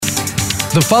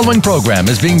The following program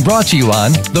is being brought to you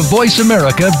on the Voice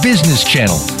America Business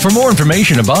Channel. For more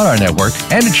information about our network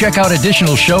and to check out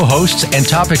additional show hosts and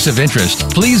topics of interest,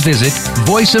 please visit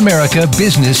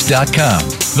voiceamericabusiness.com.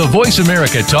 The Voice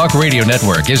America Talk Radio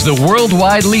Network is the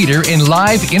worldwide leader in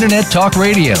live Internet talk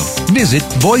radio. Visit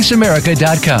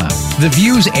voiceamerica.com. The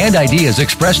views and ideas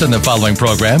expressed on the following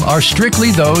program are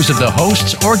strictly those of the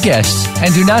hosts or guests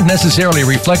and do not necessarily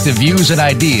reflect the views and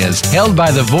ideas held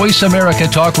by the Voice America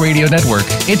Talk Radio Network,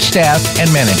 its staff,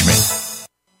 and management.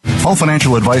 All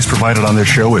financial advice provided on this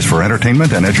show is for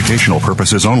entertainment and educational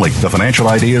purposes only. The financial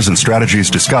ideas and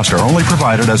strategies discussed are only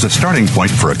provided as a starting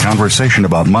point for a conversation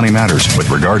about money matters.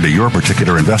 With regard to your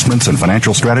particular investments and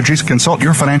financial strategies, consult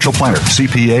your financial planner,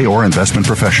 CPA, or investment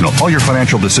professional. All your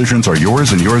financial decisions are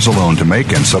yours and yours alone to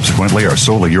make and subsequently are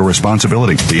solely your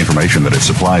responsibility. The information that is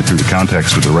supplied through the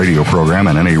context of the radio program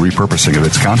and any repurposing of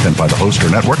its content by the host or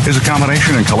network is a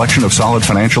combination and collection of solid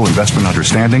financial investment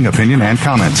understanding, opinion, and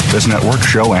comments. This network,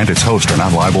 show, and its host are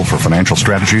not liable for financial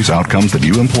strategies, outcomes that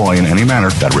you employ in any manner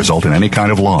that result in any kind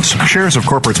of loss. Shares of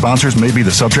corporate sponsors may be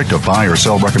the subject of buy or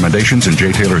sell recommendations in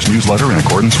Jay Taylor's newsletter in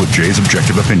accordance with Jay's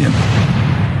objective opinion.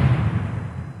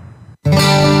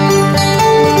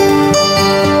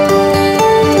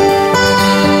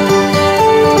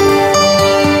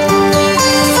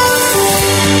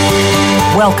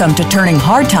 Welcome to Turning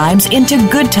Hard Times into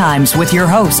Good Times with your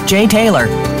host, Jay Taylor.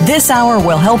 This hour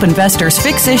will help investors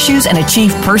fix issues and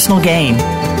achieve personal gain.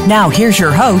 Now, here's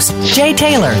your host, Jay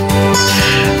Taylor.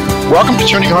 Welcome to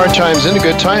Turning Hard Times into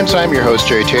Good Times. I'm your host,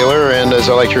 Jay Taylor, and as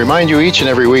I like to remind you each and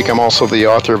every week, I'm also the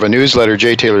author of a newsletter,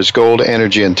 Jay Taylor's Gold,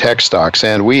 Energy, and Tech Stocks,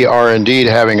 and we are indeed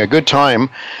having a good time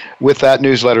with that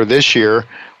newsletter this year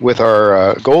with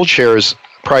our gold shares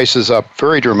prices up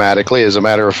very dramatically. As a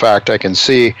matter of fact, I can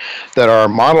see that our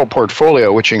model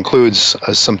portfolio, which includes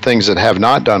some things that have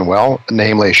not done well,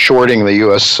 namely shorting the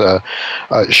U.S.,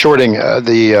 shorting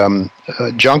the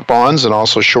junk bonds and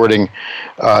also shorting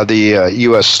the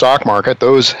U.S. stock market,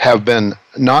 those have been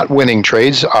not winning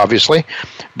trades, obviously.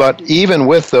 But even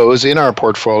with those in our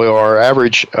portfolio, our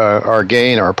average,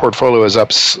 our portfolio is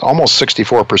up almost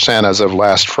 64% as of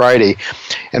last Friday.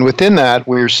 And within that,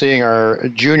 we're seeing our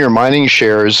junior mining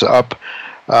shares up,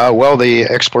 the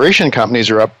exploration companies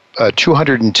are up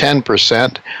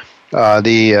 210%.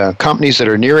 The companies that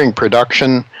are nearing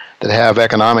production that have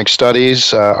economic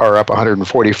studies are up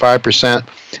 145%.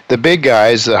 The big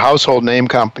guys, the household name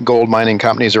gold mining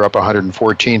companies, are up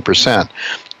 114%.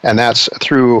 And that's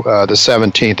through the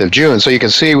 17th of June. So you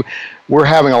can see we're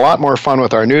having a lot more fun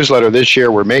with our newsletter this year.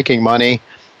 We're making money.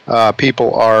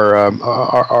 People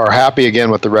are happy again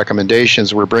with the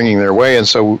recommendations we're bringing their way. And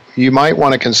so you might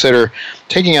want to consider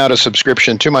taking out a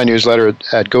subscription to my newsletter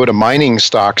at go to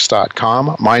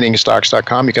miningstocks.com,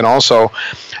 miningstocks.com. You can also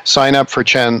sign up for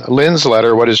Chen Lin's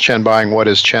letter, What is Chen Buying, What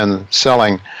is Chen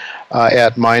Selling,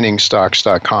 at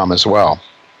miningstocks.com as well.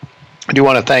 I do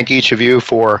want to thank each of you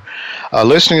for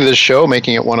listening to this show,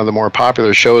 making it one of the more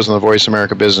popular shows on the Voice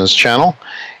America Business Channel.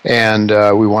 And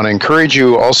we want to encourage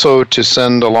you also to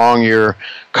send along your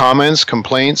comments,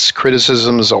 complaints,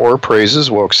 criticisms, or praises.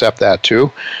 We'll accept that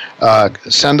too.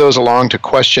 Send those along to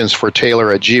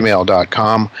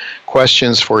questionsfortaylor@gmail.com,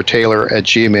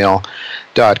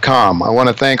 questionsfortaylor@gmail.com. I want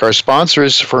to thank our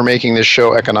sponsors for making this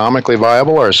show economically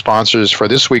viable. Our sponsors for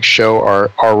this week's show are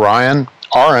Auryn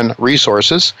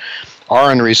Resources.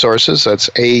 Auryn Resources, that's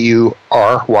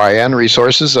Auryn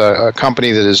Resources, a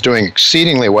company that is doing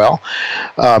exceedingly well.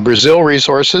 Brazil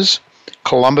Resources,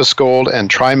 Columbus Gold, and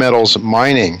Trimetals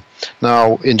Mining.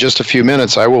 Now, in just a few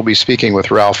minutes, I will be speaking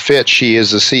with Ralph Fitch. He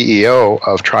is the CEO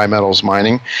of Trimetals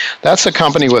Mining. That's a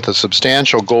company with a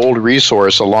substantial gold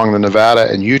resource along the Nevada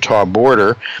and Utah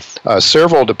border,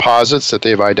 several deposits that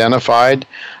they've identified.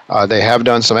 They have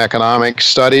done some economic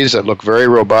studies that look very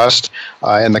robust,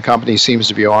 and the company seems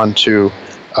to be on to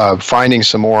finding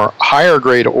some more higher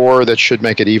grade ore that should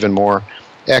make it even more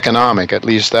economic. At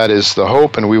least that is the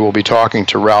hope, and we will be talking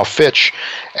to Ralph Fitch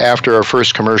after our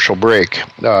first commercial break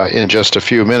in just a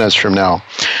few minutes from now.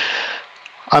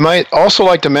 I might also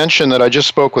like to mention that I just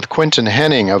spoke with Quinton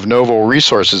Henning of Novo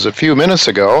Resources a few minutes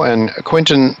ago, and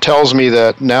Quinton tells me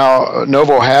that now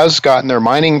Novo has gotten their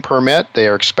mining permit. They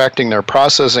are expecting their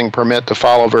processing permit to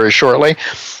follow very shortly.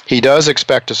 He does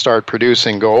expect to start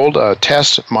producing gold,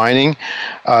 test mining,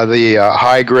 the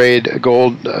high-grade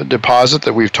gold deposit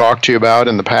that we've talked to you about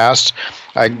in the past.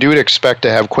 I do expect to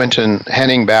have Quinton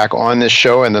Henning back on this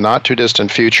show in the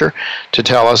not-too-distant future to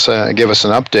tell us, give us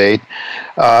an update.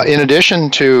 In addition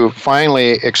to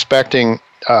finally expecting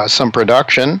some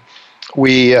production,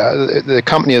 the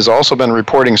company has also been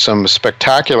reporting some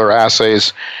spectacular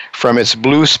assays from its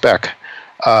Blue Spec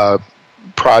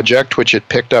project, which it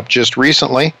picked up just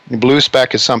recently. Blue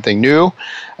Spec is something new,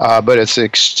 but it's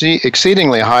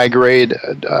exceedingly high-grade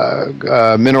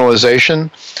mineralization,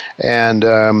 and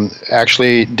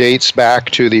actually dates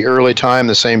back to the early time,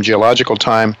 the same geological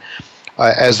time,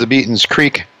 as the Beaton's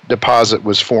Creek deposit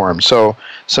was formed. So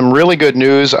some really good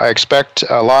news. I expect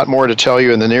a lot more to tell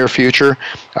you in the near future.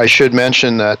 I should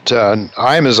mention that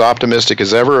I am as optimistic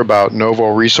as ever about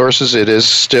Novo Resources. It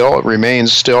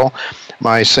remains still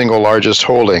my single largest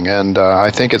holding, and I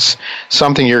think it's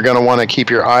something you're going to want to keep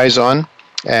your eyes on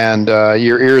and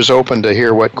your ears open to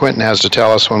hear what Quentin has to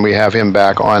tell us when we have him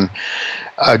back on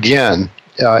again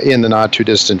in the not too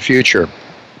distant future.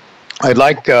 I'd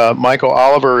like Michael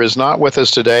Oliver is not with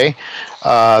us today.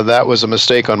 That was a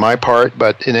mistake on my part,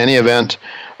 but in any event,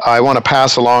 I want to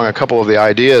pass along a couple of the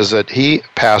ideas that he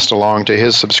passed along to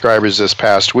his subscribers this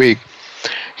past week.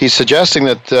 He's suggesting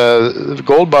that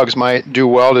gold bugs might do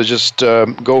well to just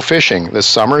go fishing this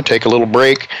summer, take a little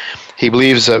break. He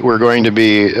believes that we're going to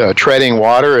be treading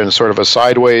water in sort of a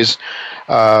sideways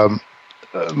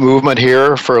movement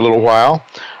here for a little while.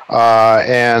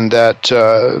 And that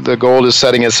the gold is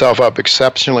setting itself up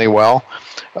exceptionally well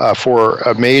for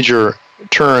a major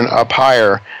turn up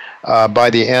higher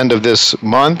by the end of this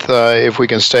month. If we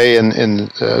can stay in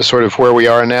sort of where we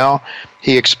are now,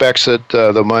 he expects that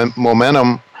the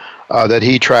momentum that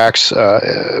he tracks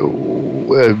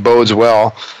bodes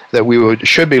well, that we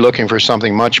should be looking for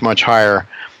something much, much higher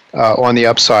on the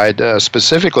upside.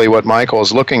 Specifically, what Michael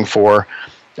is looking for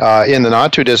in the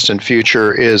not-too-distant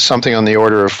future is something on the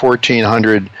order of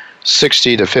 $1,460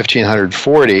 to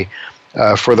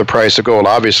 $1,540 for the price of gold.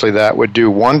 Obviously, that would do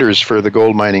wonders for the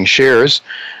gold mining shares.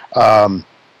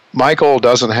 Michael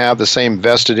doesn't have the same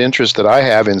vested interest that I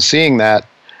have in seeing that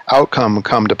outcome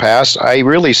come to pass. I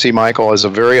really see Michael as a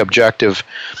very objective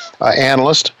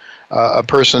analyst, a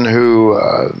person who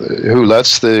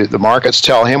lets the markets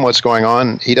tell him what's going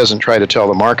on. He doesn't try to tell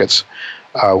the markets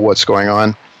what's going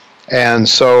on. And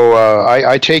so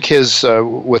I take his,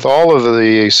 with all of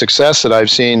the success that I've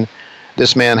seen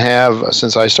this man have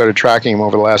since I started tracking him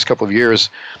over the last couple of years,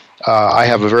 I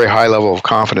have a very high level of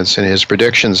confidence in his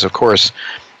predictions. Of course,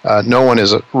 no one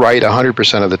is right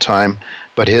 100% of the time,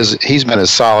 but he's been as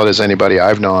solid as anybody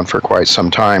I've known for quite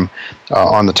some time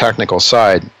on the technical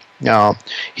side. Now,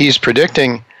 he's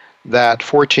predicting that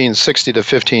 1460 to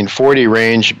 1540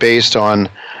 range based on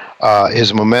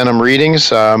his momentum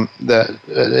readings. That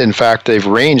in fact, they've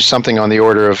ranged something on the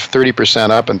order of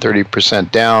 30% up and 30%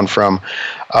 down from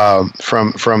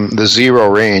the zero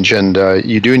range. And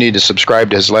you do need to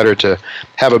subscribe to his letter to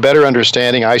have a better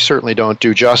understanding. I certainly don't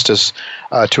do justice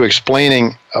to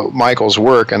explaining Michael's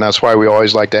work, and that's why we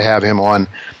always like to have him on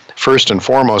first and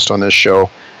foremost on this show.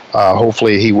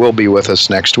 Hopefully he will be with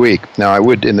us next week. Now, I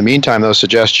would, in the meantime, though,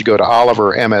 suggest you go to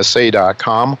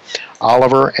olivermsa.com,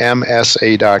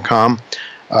 olivermsa.com,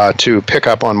 to pick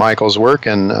up on Michael's work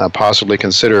and possibly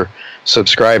consider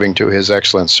subscribing to his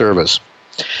excellent service.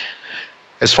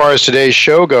 As far as today's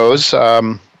show goes,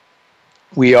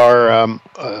 we are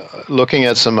looking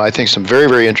at some very,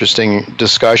 very interesting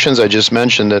discussions. I just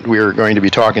mentioned that we are going to be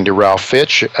talking to Ralph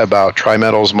Fitch about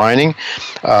Tri-Metals Mining.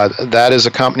 That is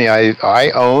a company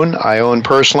I own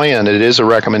personally, and it is a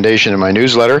recommendation in my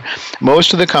newsletter.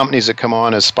 Most of the companies that come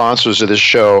on as sponsors of this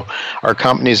show are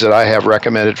companies that I have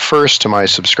recommended first to my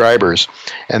subscribers,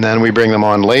 and then we bring them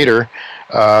on later.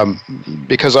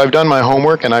 Because I've done my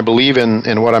homework and I believe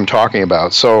in what I'm talking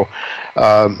about. So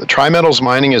Tri-Metals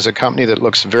Mining is a company that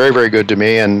looks very, very good to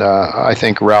me, and I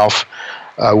think Ralph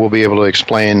will be able to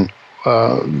explain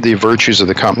the virtues of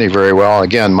the company very well,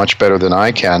 again, much better than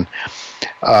I can.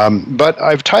 But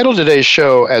I've titled today's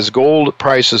show as Gold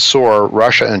Prices Soar,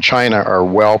 Russia and China Are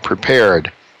Well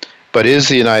Prepared, but is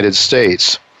the United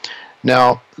States?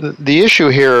 Now, the issue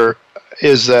here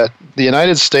is that the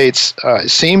United States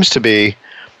seems to be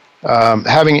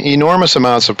having enormous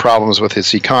amounts of problems with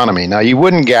its economy. Now, you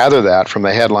wouldn't gather that from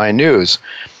the headline news.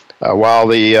 While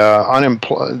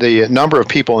the number of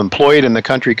people employed in the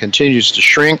country continues to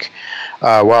shrink,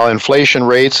 while inflation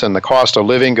rates and the cost of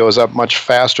living goes up much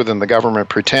faster than the government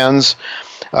pretends,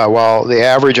 while the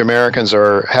average Americans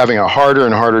are having a harder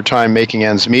and harder time making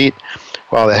ends meet,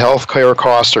 while the health care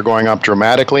costs are going up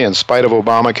dramatically in spite of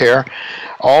Obamacare,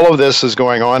 all of this is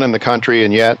going on in the country,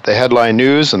 and yet the headline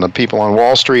news and the people on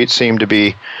Wall Street seem to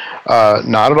be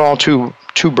not at all too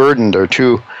burdened or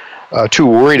too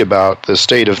worried about the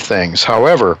state of things.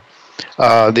 However,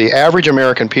 the average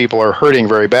American people are hurting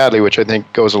very badly, which I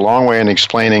think goes a long way in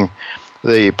explaining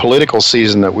the political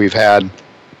season that we've had,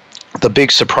 the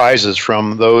big surprises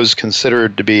from those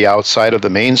considered to be outside of the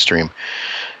mainstream.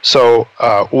 So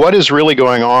what is really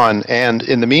going on? And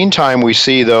in the meantime, we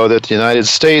see, though, that the United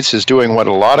States is doing what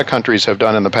a lot of countries have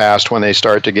done in the past when they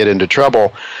start to get into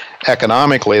trouble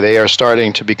economically. They are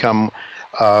starting to become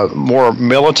more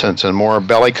militant and more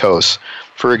bellicose.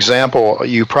 For example,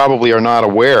 you probably are not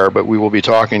aware, but we will be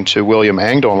talking to William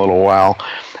Engdahl in a little while,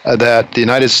 that the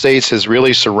United States is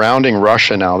really surrounding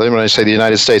Russia now. Then when I say the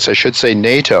United States, I should say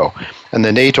NATO. And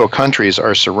the NATO countries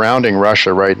are surrounding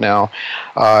Russia right now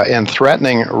and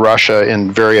threatening Russia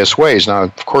in various ways. Now,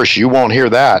 of course, you won't hear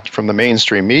that from the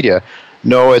mainstream media.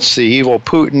 No, it's the evil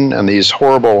Putin and these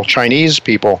horrible Chinese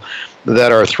people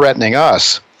that are threatening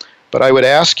us. But I would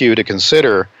ask you to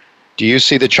consider, do you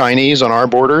see the Chinese on our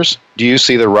borders? Do you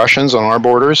see the Russians on our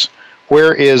borders?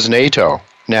 Where is NATO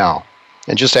now?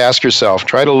 And just ask yourself,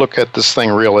 try to look at this thing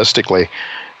realistically.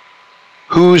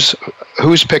 Who's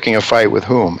picking a fight with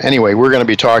whom? Anyway, we're going to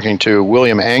be talking to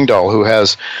William Engdahl, who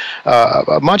has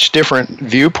a much different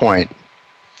viewpoint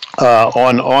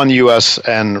on U.S.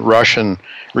 and Russian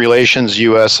relations,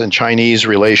 U.S. and Chinese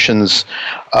relations.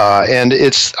 And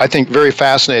it's, I think, very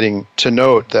fascinating to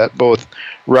note that both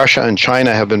Russia and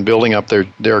China have been building up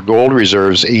their gold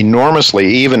reserves enormously,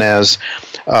 even as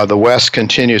the West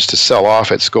continues to sell off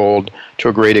its gold to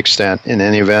a great extent. In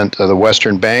any event, the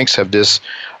Western banks have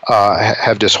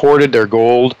dishoarded their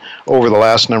gold over the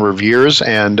last number of years,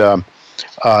 and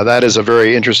that is a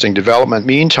very interesting development.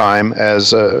 Meantime,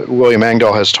 as William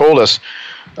Engdahl has told us,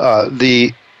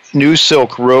 the new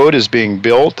Silk Road is being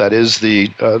built. That is the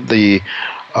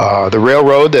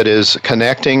railroad that is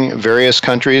connecting various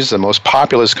countries, the most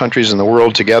populous countries in the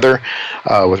world, together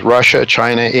with Russia,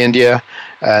 China, India,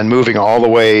 and moving all the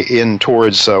way in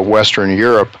towards Western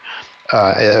Europe,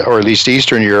 or at least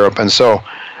Eastern Europe. And so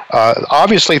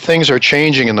obviously things are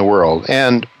changing in the world.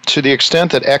 And to the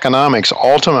extent that economics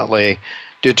ultimately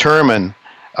determine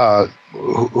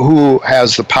who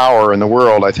has the power in the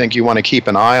world, I think you want to keep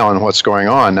an eye on what's going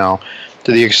on. Now,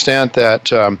 to the extent that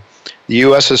the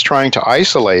U.S. is trying to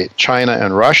isolate China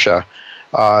and Russia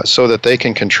so that they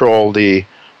can control the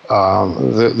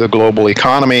global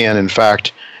economy and, in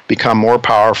fact, become more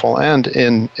powerful and,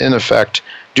 in effect,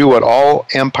 do what all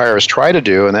empires try to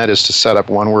do, and that is to set up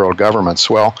one world governments.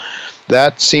 Well,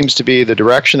 that seems to be the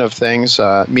direction of things.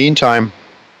 Meantime,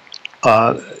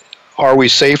 are we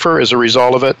safer as a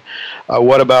result of it?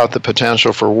 What about the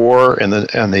potential for war and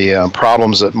the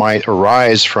problems that might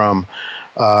arise from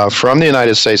the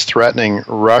United States threatening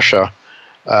Russia?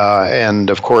 And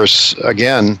of course,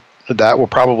 again, that will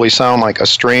probably sound like a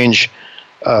strange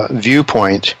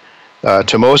viewpoint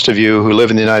to most of you who live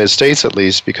in the United States, at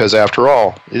least, because after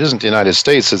all, it isn't the United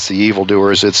States, it's the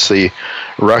evildoers, it's the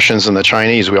Russians and the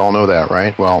Chinese. We all know that,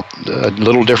 right? Well, a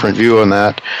little different view on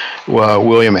that.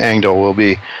 William Engdahl will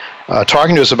be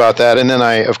talking to us about that. And then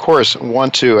I, of course,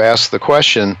 want to ask the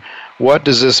question, what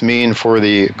does this mean for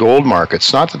the gold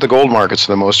markets? Not that the gold markets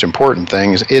are the most important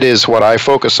things. It is what I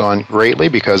focus on greatly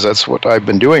because that's what I've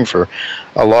been doing for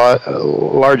a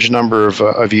large number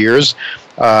of years.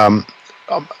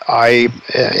 I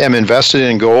am invested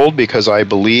in gold because I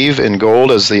believe in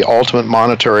gold as the ultimate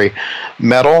monetary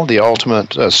metal, the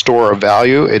ultimate store of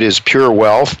value. It is pure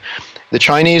wealth. The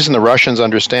Chinese and the Russians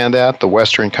understand that. The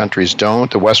Western countries don't.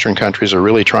 The Western countries are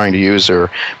really trying to use their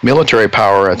military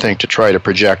power, I think, to try to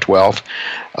project wealth.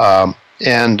 Well,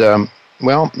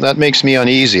 that makes me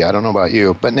uneasy. I don't know about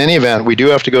you. But in any event, we do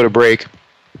have to go to break.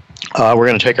 We're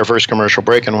going to take our first commercial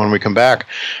break, and when we come back,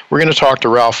 we're going to talk to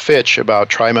Ralph Fitch about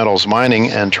Tri-Metals Mining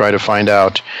and try to find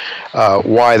out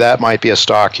why that might be a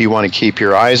stock you want to keep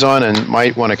your eyes on and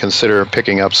might want to consider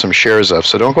picking up some shares of.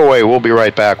 So don't go away. We'll be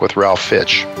right back with Ralph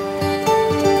Fitch.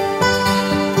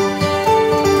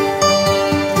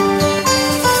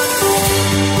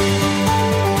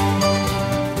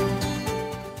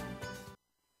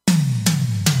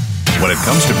 When it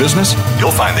comes to business,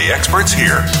 you'll find the experts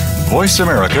here. Voice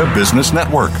America Business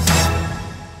Network.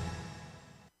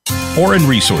 Auryn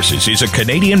Resources is a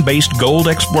Canadian-based gold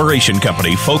exploration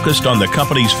company focused on the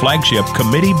company's flagship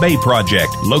Committee Bay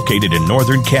project, located in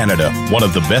northern Canada, one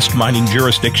of the best mining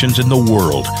jurisdictions in the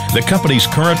world. The company's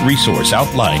current resource,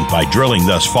 outlined by drilling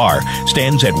thus far,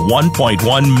 stands at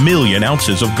 1.1 million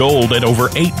ounces of gold at over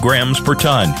 8 grams per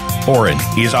ton. Auryn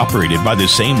is operated by the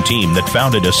same team that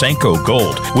founded Asanko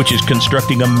Gold, which is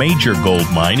constructing a major gold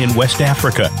mine in West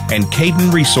Africa, and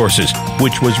Caden Resources,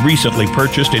 which was recently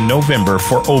purchased in November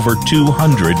for over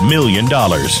 $200 million.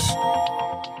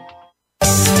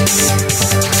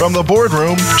 From the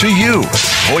boardroom to you,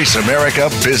 Voice America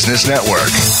Business Network.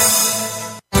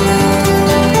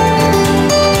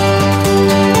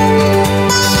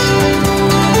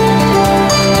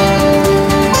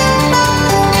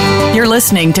 You're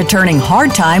listening to Turning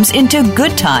Hard Times into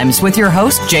Good Times with your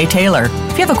host, Jay Taylor.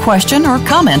 If you have a question or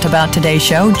comment about today's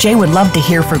show, Jay would love to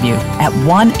hear from you at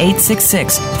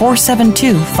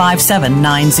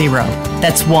 1-866-472-5790.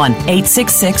 That's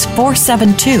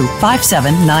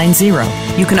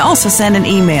 1-866-472-5790. You can also send an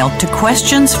email to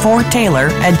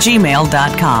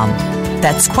questionsfortaylor@gmail.com.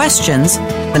 That's questions,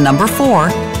 the number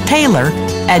 4,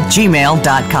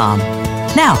 Taylor@gmail.com.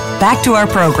 Now, back to our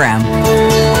program.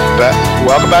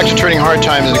 Welcome back to Turning Hard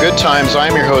Times into Good Times.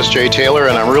 I'm your host, Jay Taylor,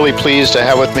 and I'm really pleased to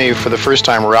have with me for the first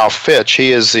time Ralph Fitch.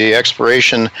 He is the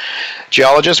exploration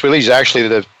geologist. Well, he's actually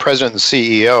the president and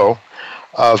CEO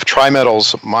of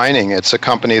Tri-Metals Mining. It's a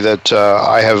company that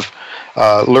I have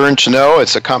learned to know.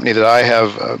 It's a company that I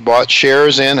have bought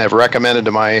shares in, have recommended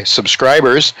to my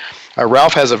subscribers.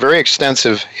 Ralph has a very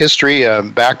extensive history,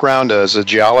 background as a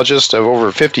geologist of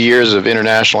over 50 years of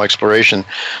international exploration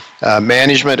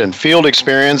management and field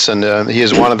experience, and he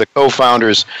is one of the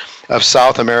co-founders of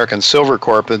South American Silver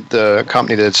Corp, the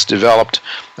company that's developed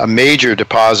a major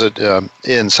deposit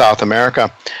in South America.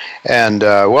 And,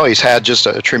 he's had just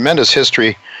a tremendous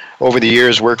history over the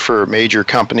years, worked for major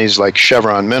companies like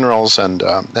Chevron Minerals, and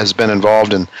has been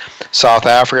involved in South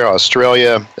Africa,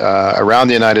 Australia, around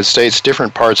the United States,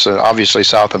 different parts of, obviously,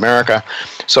 South America.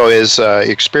 So his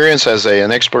experience as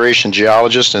an exploration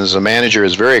geologist and as a manager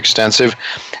is very extensive,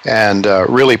 and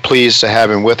really pleased to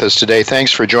have him with us today.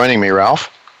 Thanks for joining me,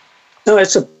 Ralph. No,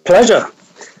 it's a pleasure.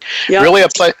 Yeah. Really a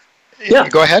pleasure. Yeah.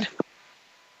 Go ahead.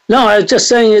 No, I was just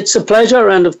saying it's a pleasure,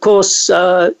 and of course,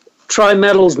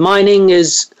 Tri-Metals Mining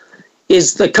is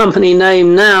the company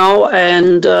name now,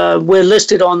 and we're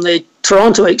listed on the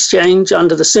Toronto Exchange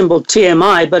under the symbol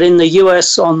TMI, but in the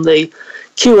US on the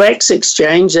QX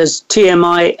exchange as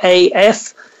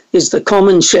TMIAF is the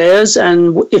common shares,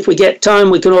 and if we get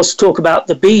time we can also talk about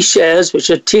the B shares, which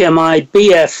are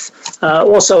TMIBF,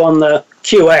 also on the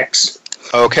QX.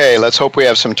 Okay, let's hope we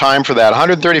have some time for that.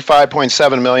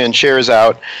 135.7 million shares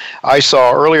out. I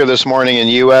saw earlier this morning in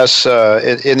the U.S.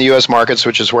 markets,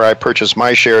 which is where I purchased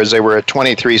my shares, they were at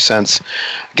 23 cents,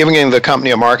 giving the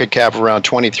company a market cap of around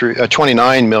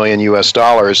 29 million US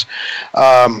dollars.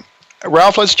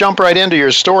 Ralph, let's jump right into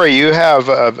your story. You have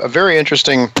a very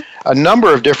interesting, a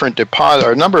number of different deposits,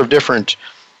 or a number of different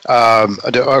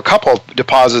a couple of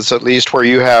deposits at least, where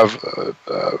you have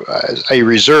a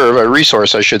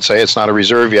resource, I should say. It's not a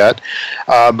reserve yet,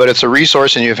 but it's a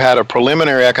resource, and you've had a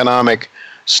preliminary economic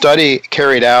study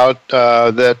carried out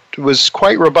that was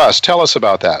quite robust. Tell us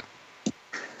about that.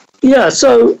 Yeah,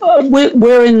 so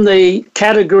we're in the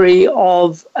category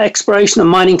of exploration and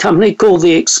mining company called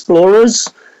the Explorers.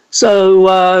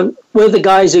 So we're the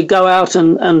guys who go out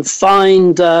and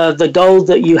find the gold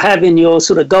that you have in your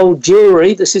sort of gold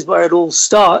jewelry. This is where it all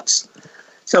starts.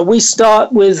 So we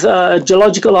start with a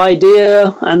geological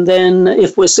idea, and then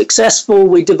if we're successful,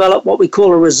 we develop what we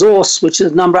call a resource, which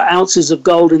is a number of ounces of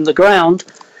gold in the ground.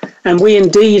 And we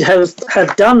indeed have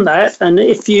done that. And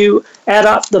if you add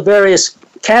up the various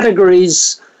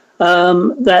categories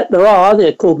that there are,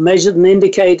 they're called measured and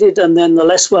indicated, and then the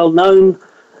less well-known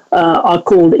are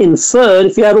called inferred.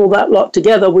 If you add all that lot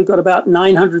together, we've got about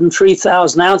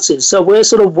 903,000 ounces. So we're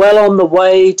sort of well on the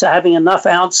way to having enough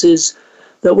ounces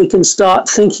that we can start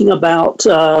thinking about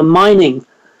mining.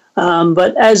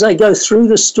 But as I go through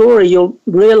the story, you'll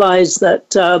realize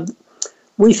that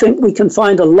we think we can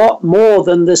find a lot more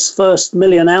than this first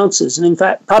million ounces. And in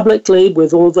fact, publicly,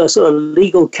 with all the sort of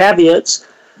legal caveats,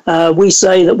 we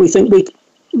say that we think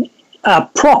our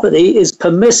property is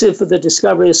permissive for the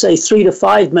discovery of, say, 3 to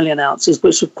 5 million ounces,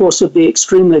 which, of course, would be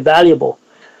extremely valuable.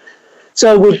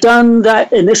 So we've done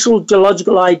that initial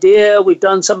geological idea. We've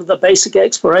done some of the basic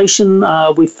exploration.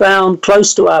 We found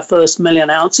close to our first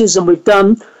million ounces, and we've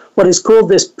done what is called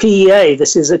this PEA.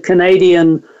 This is a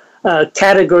Canadian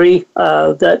category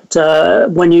that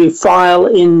when you file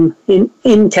in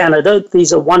Canada,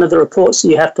 these are one of the reports that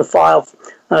you have to file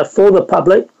for the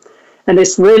public. And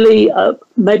it's really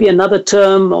maybe another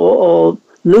term or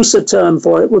looser term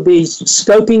for it would be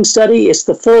scoping study. It's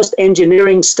the first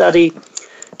engineering study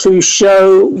to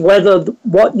show whether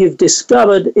what you've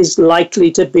discovered is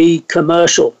likely to be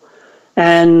commercial.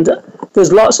 And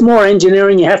there's lots more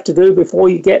engineering you have to do before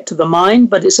you get to the mine,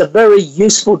 but it's a very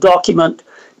useful document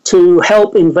to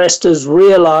help investors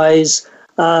realize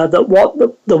that what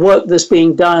the work that's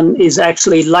being done is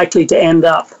actually likely to end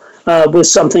up with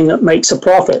something that makes a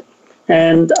profit.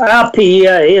 And our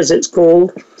PEA, as it's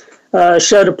called,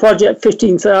 showed a project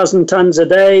 15,000 tons a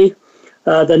day.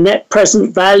 The net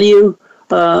present value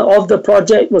of the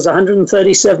project was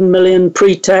 137 million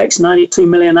pre-tax, 92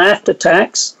 million after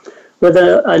tax, with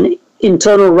an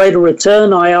internal rate of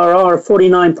return, IRR, of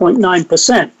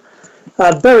 49.9%.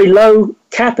 very low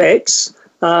capex,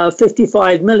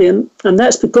 55 million, and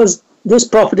that's because this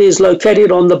property is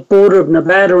located on the border of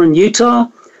Nevada and Utah,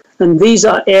 and these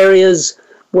are areas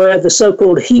where the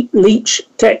so-called heap leach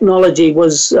technology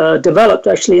was developed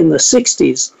actually in the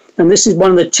 60s, and this is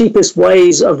one of the cheapest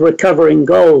ways of recovering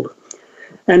gold.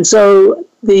 And so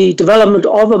the development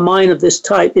of a mine of this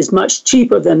type is much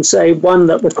cheaper than, say, one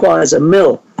that requires a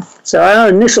mill. So our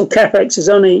initial capex is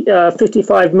only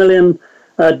 $55 million,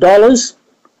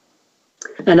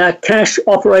 and our cash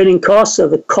operating costs, so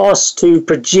the cost to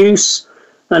produce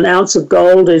an ounce of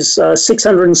gold, is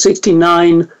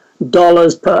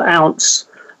 $669 per ounce,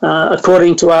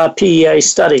 according to our PEA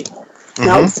study. Mm-hmm.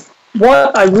 Now,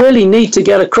 what I really need to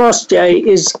get across, Jay,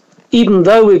 is even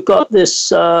though we've got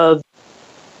this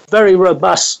very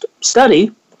robust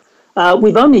study,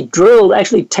 we've only drilled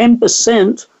actually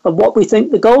 10% of what we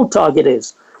think the gold target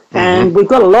is. Mm-hmm. And we've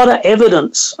got a lot of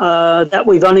evidence that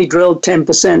we've only drilled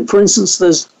 10%. For instance,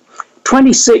 there's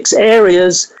 26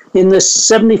 areas in this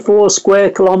 74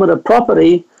 square kilometer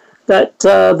property that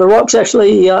the rock's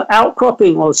actually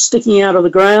outcropping or sticking out of the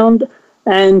ground,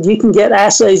 and you can get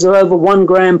assays of over 1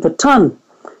 gram per ton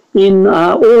in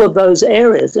all of those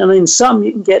areas. And in some,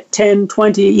 you can get 10,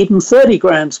 20, even 30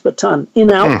 grams per ton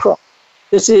in outcrop.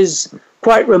 This is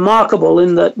quite remarkable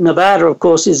in that Nevada, of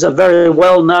course, is a very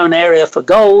well-known area for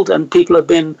gold, and people have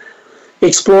been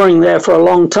exploring there for a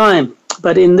long time.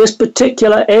 But in this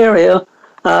particular area,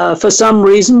 for some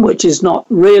reason, which is not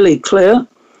really clear,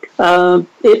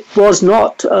 it was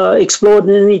not explored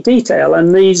in any detail,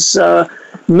 and these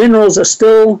minerals are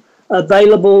still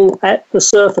available at the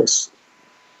surface.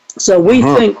 So we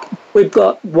think we've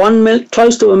got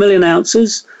close to 1 million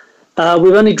ounces.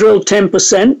 We've only drilled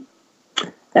 10%.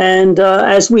 And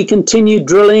as we continue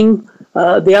drilling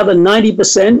the other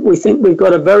 90%, we think we've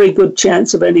got a very good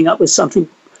chance of ending up with something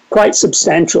quite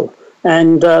substantial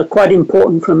and quite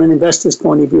important from an investor's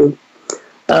point of view.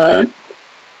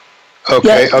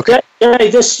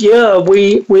 This year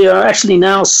we are actually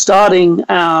now starting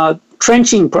our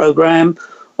trenching program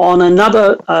on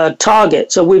another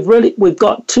target. So we've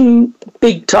got 2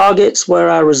 big targets where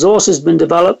our resource has been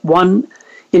developed. One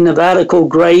in Nevada called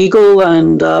Grey Eagle,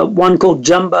 and one called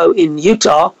Jumbo in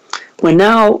Utah. We're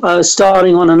now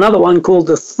starting on another one called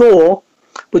the Thor,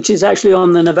 which is actually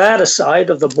on the Nevada side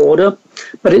of the border,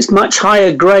 but it's much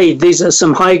higher grade. These are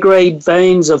some high grade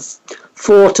veins of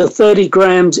 4 to 30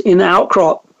 grams in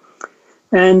outcrop.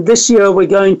 And this year we're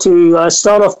going to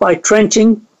start off by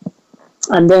trenching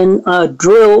and then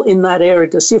drill in that area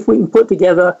to see if we can put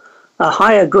together a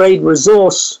higher grade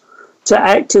resource to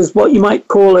act as what you might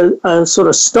call a sort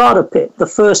of starter pit. The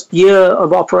first year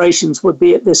of operations would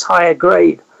be at this higher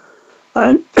grade.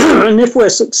 And if we're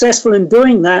successful in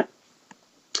doing that,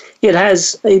 it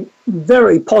has a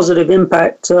very positive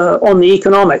impact on the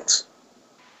economics.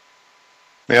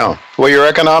 Yeah, well, your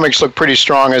economics look pretty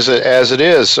strong as it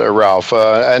is, Ralph.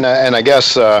 And I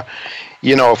guess,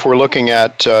 if we're looking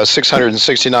at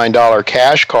 $669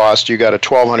 cash cost, you got a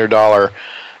 $1,200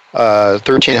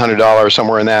 $1,300,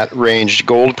 somewhere in that range,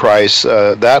 gold price.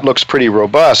 That looks pretty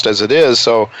robust as it is,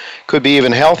 so could be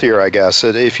even healthier, I guess,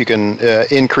 if you can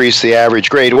increase the average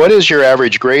grade. What is your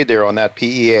average grade there on that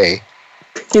PEA?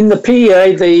 In the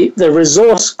PEA, the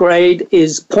resource grade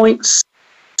is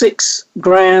 0.6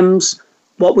 grams,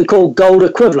 what we call gold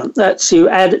equivalent. That's, you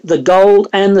add the gold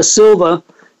and the silver,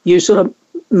 you sort of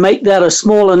make that a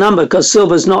smaller number because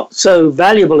silver's not so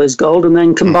valuable as gold, and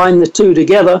then combine the two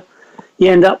together, you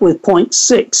end up with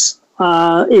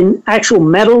 0.6. In actual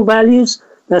metal values,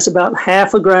 that's about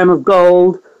half a gram of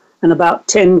gold and about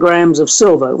 10 grams of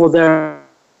silver. Well,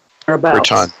 thereabouts. Per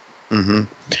ton.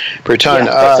 Mm-hmm. Per ton.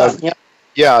 Yeah.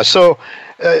 Yeah. So,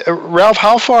 Ralph,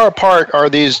 how far apart are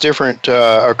these different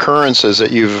occurrences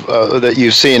that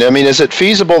you've seen? I mean, is it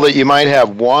feasible that you might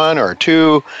have one or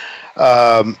two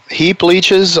heap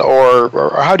leaches, or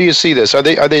how do you see this? Are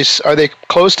they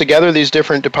close together, these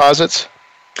different deposits?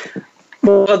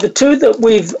 Well, the two that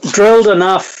we've drilled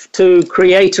enough to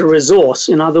create a resource,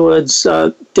 in other words,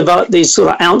 develop these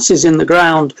sort of ounces in the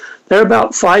ground, they're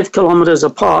about 5 kilometers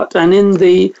apart. And in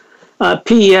the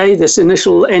PEA, this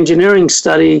initial engineering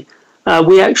study,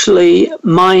 we actually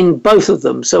mined both of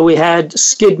them. So we had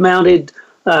skid-mounted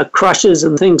crushers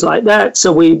and things like that.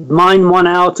 So we mine one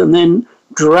out and then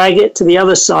drag it to the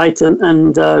other site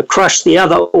and crush the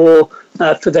other, or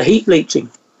for the heap leaching.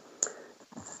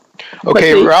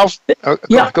 Okay, Ralph,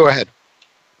 go ahead.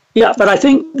 Yeah, but I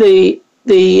think the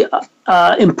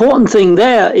important thing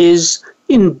there is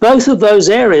in both of those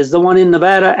areas, the one in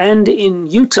Nevada and in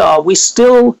Utah, we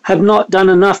still have not done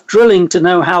enough drilling to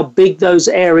know how big those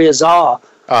areas are.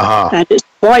 And it's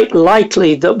quite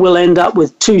likely that we'll end up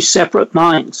with two separate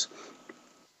mines.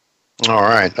 All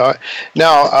right.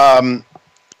 Now,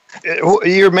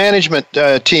 your management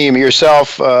team,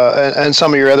 yourself, and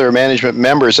some of your other management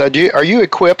members, are you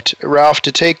equipped, Ralph,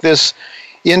 to take this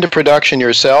into production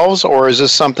yourselves, or is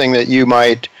this something that you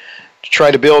might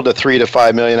try to build a 3 to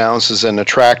 5 million ounces and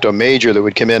attract a major that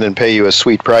would come in and pay you a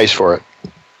sweet price for it?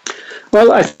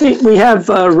 Well, I think we have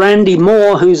Randy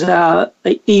Moore, who's our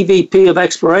EVP of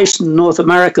Exploration in North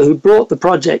America, who brought the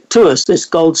project to us, this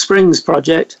Gold Springs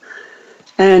project.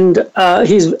 And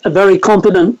he's a very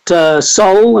competent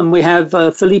soul. And we have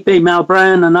Felipe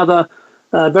Malbran, another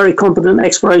very competent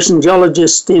exploration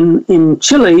geologist in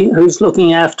Chile, who's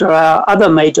looking after our other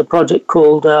major project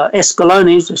called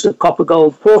Escalones, which is a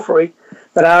copper-gold porphyry.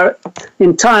 But our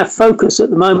entire focus at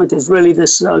the moment is really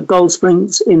this Gold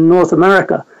Springs in North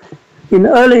America. In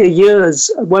earlier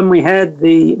years, when we had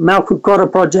the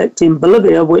Malcucota project in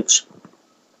Bolivia, which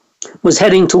was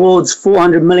heading towards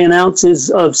 400 million ounces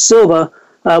of silver,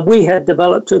 we had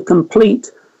developed a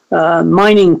complete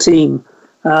mining team.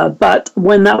 But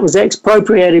when that was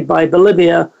expropriated by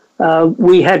Bolivia,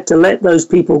 we had to let those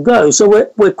people go. So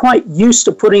we're quite used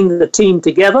to putting the team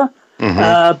together.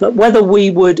 But whether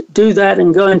we would do that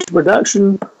and go into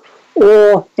production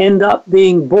or end up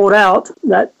being bought out,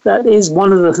 that is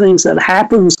one of the things that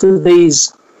happens to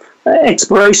these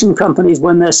exploration companies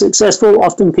when they're successful.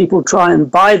 Often people try and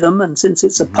buy them, and since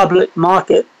it's a public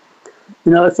market,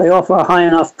 if they offer a high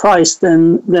enough price,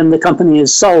 then the company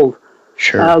is sold.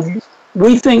 Sure.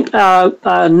 We think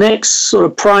our next sort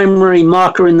of primary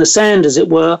marker in the sand, as it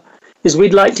were, is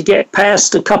we'd like to get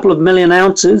past a couple of million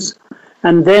ounces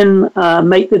and then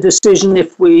make the decision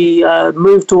if we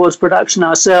move towards production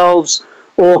ourselves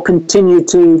or continue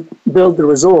to build the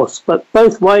resource. But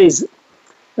both ways,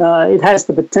 it has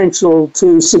the potential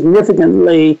to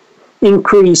significantly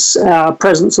increase our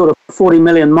present sort of 40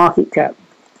 million market cap.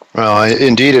 Well,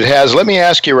 indeed it has. Let me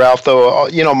ask you, Ralph, though,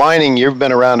 mining, you've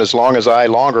been around as long as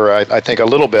longer, I think a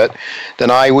little bit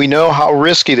than I. We know how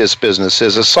risky this business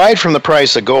is. Aside from the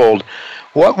price of gold,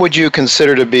 what would you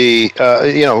consider to be,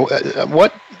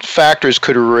 what factors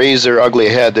could raise their ugly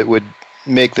head that would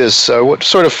make this, what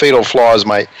sort of fatal flaws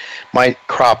might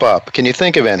crop up? Can you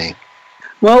think of any?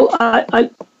 Well, I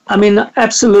mean,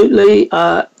 absolutely.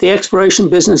 The exploration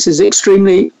business is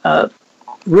extremely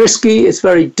risky. It's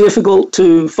very difficult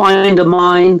to find a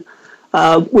mine.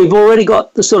 We've already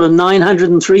got the sort of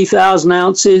 903,000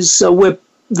 ounces, so we're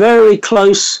very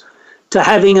close to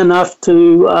having enough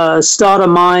to start a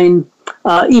mine,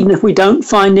 even if we don't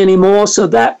find any more. So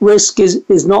that risk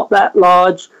is not that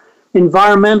large.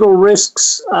 Environmental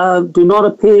risks do not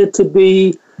appear to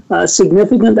be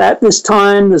significant at this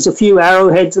time. There's a few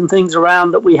arrowheads and things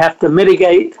around that we have to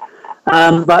mitigate,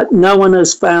 but no one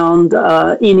has found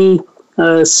any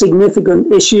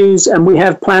significant issues, and we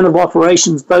have plan of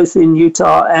operations both in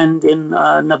Utah and in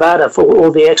Nevada for all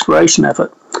the exploration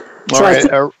effort. So I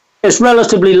think it's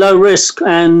relatively low risk,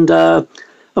 and of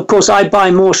course I buy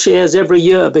more shares every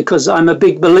year because I'm a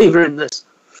big believer in this.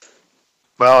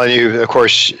 Well, and you, of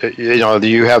course,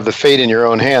 you have the fate in your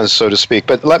own hands, so to speak.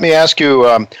 But let me ask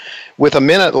you, with a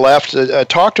minute left,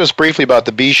 talk to us briefly about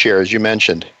the B shares you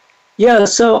mentioned. Yeah,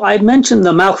 so I mentioned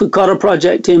the Malcucota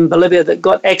project in Bolivia that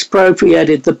got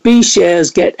expropriated. The B shares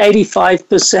get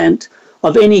 85%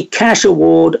 of any cash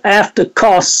award after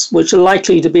costs, which are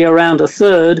likely to be around a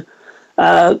third.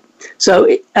 And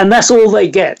that's all they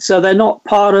get. So they're not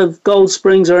part of Gold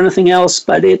Springs or anything else,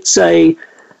 but it's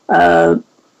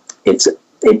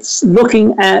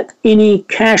looking at any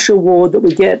cash award that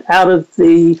we get out of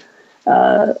the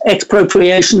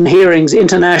expropriation hearings,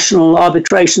 international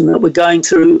arbitration that we're going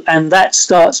through, and that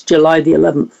starts July the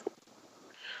 11th.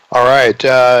 All right,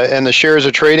 and the shares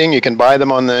are trading. You can buy them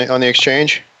on the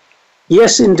exchange?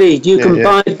 Yes, indeed. You can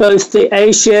buy both the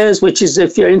A shares, which is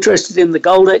if you're interested in the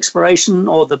gold exploration,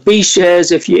 or the B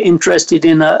shares if you're interested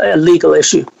in a legal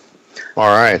issue. All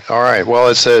right. Well,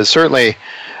 it's certainly,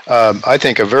 I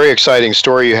think, a very exciting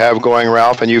story you have going,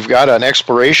 Ralph, and you've got an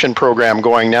exploration program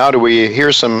going now. Do we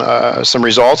hear some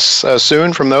results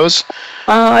soon from those?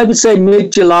 I would say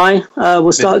mid-July.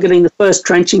 We'll start getting the first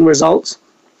trenching results.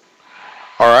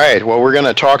 All right. Well, we're going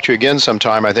to talk to you again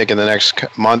sometime, I think, in the next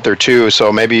month or two.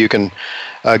 So maybe you can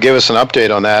give us an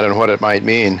update on that and what it might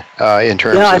mean in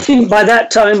terms of... Yeah, I think by that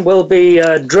time we'll be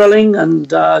drilling, and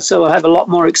so we'll have a lot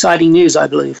more exciting news, I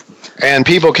believe. And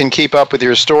people can keep up with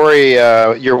your story,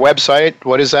 your website.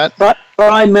 What is that?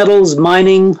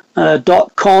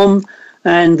 BriMetalsMining.com.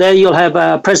 And there you'll have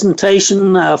a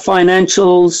presentation,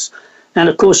 financials, and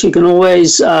of course you can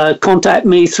always contact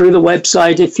me through the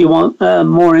website if you want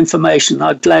more information.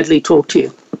 I'd gladly talk to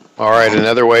you. All right,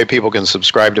 another way people can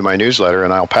subscribe to my newsletter,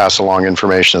 and I'll pass along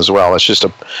information as well. It's just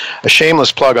a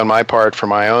shameless plug on my part for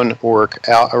my own work.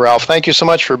 Ralph, thank you so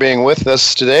much for being with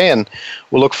us today, and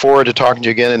we'll look forward to talking to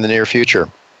you again in the near future.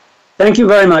 Thank you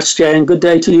very much, Jay, and good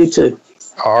day to you too.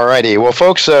 All righty. Well,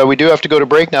 folks, we do have to go to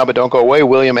break now, but don't go away.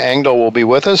 William Engdahl will be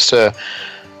with us to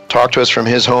talk to us from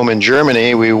his home in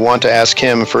Germany. We want to ask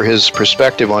him for his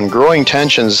perspective on growing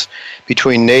tensions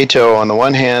between NATO on the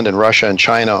one hand and Russia and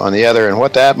China on the other, and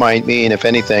what that might mean, if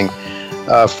anything,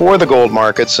 for the gold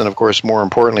markets and, of course, more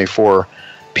importantly, for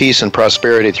peace and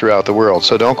prosperity throughout the world.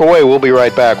 So don't go away. We'll be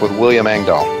right back with William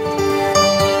Engdahl.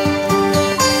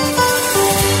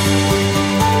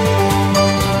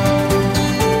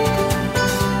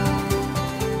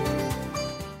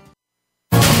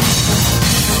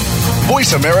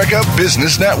 Voice America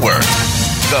Business Network,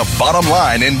 the bottom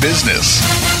line in business.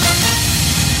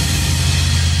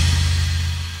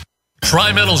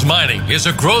 Tri-Metals Mining is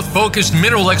a growth-focused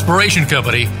mineral exploration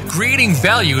company creating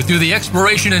value through the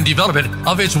exploration and development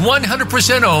of its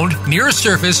 100% owned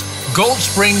near-surface Gold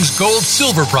Springs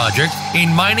gold-silver project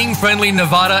in mining-friendly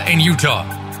Nevada and Utah.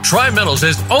 Tri-Metals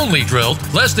has only drilled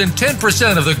less than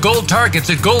 10% of the gold targets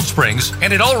at Gold Springs,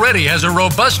 and it already has a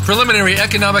robust preliminary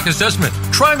economic assessment.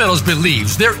 Tri-Metals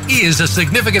believes there is a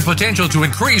significant potential to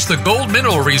increase the gold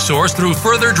mineral resource through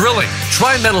further drilling.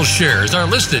 Tri-Metals shares are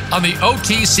listed on the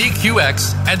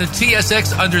OTCQX and the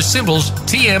TSX under symbols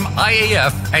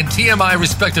TMIAF and TMI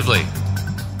respectively.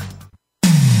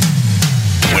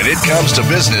 When it comes to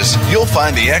business, you'll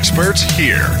find the experts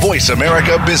here. Voice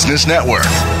America Business Network.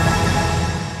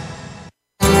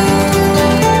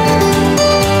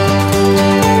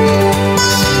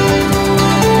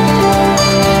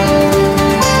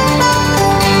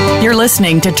 You're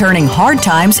listening to Turning Hard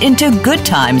Times into Good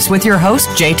Times with your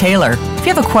host, Jay Taylor. If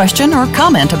you have a question or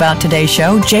comment about today's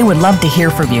show, Jay would love to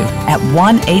hear from you at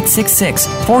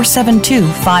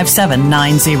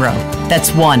 1-866-472-5790. That's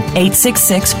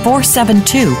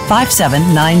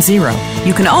 1-866-472-5790.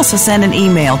 You can also send an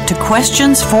email to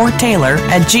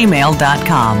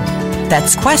questionsfortaylor@gmail.com.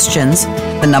 That's questions,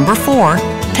 the number 4,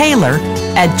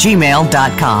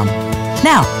 Taylor@gmail.com.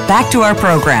 Now, back to our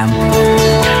program.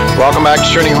 Welcome back to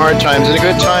Turning Hard Times into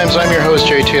Good Times. I'm your host,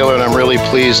 Jay Taylor, and I'm really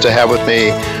pleased to have with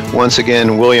me once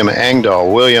again William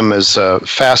Engdahl. William is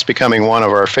fast becoming one of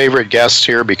our favorite guests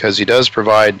here because he does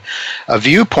provide a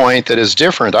viewpoint that is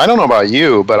different. I don't know about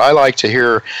you, but I like to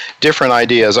hear different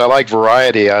ideas. I like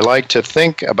variety. I like to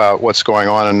think about what's going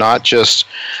on and not just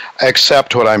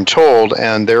accept what I'm told,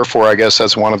 and therefore I guess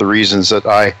that's one of the reasons that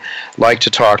I like to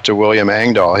talk to William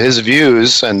Engdahl. His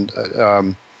views and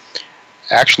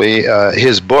actually,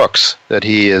 his books that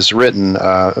he has written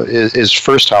is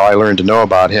first how I learned to know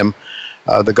about him.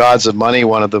 The Gods of Money,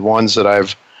 one of the ones that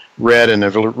I've read and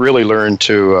have really learned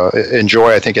to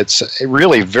enjoy. I think it's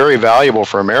really very valuable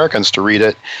for Americans to read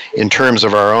it in terms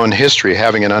of our own history,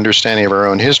 having an understanding of our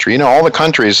own history. You know, all the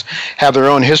countries have their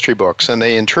own history books, and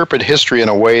they interpret history in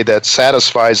a way that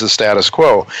satisfies the status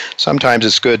quo. Sometimes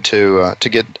it's good to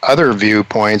get other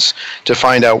viewpoints to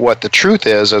find out what the truth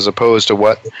is as opposed to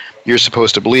what you're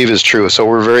supposed to believe is true. So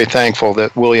we're very thankful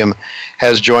that William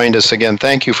has joined us again.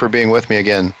 Thank you for being with me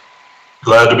again.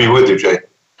 Glad to be with you, Jay.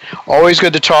 Always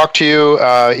good to talk to you,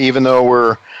 even though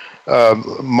we're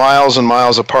miles and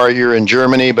miles apart. You're in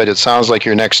Germany, but it sounds like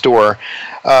you're next door.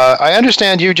 I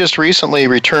understand you just recently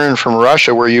returned from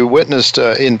Russia, where you witnessed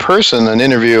in person an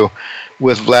interview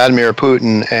with Vladimir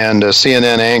Putin and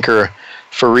CNN anchor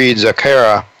Fareed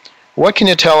Zakaria. What can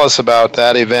you tell us about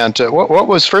that event? What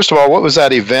was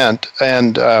that event,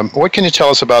 and what can you tell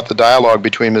us about the dialogue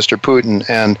between Mr. Putin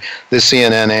and the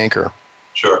CNN anchor?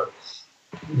 Sure.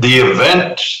 The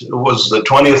event was the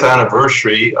 20th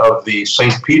anniversary of the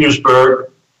St. Petersburg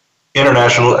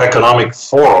International Economic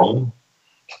Forum.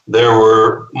 There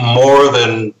were more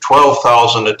than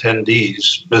 12,000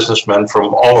 attendees, businessmen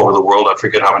from all over the world, I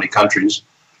forget how many countries,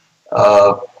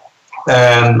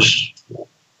 and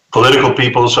political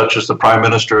people such as the Prime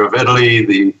Minister of Italy,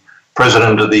 the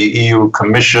President of the EU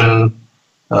Commission,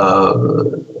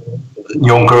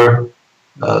 Juncker,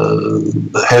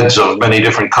 the heads of many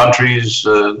different countries.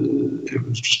 It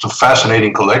was just a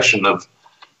fascinating collection of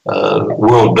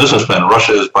world businessmen.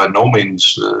 Russia is by no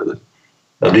means,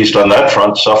 at least on that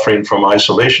front, suffering from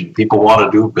isolation. People want to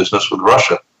do business with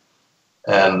Russia.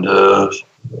 And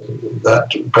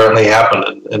that apparently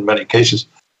happened in many cases.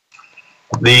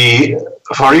 The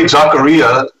Fareed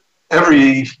Zakaria,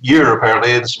 every year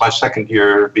apparently, it's my second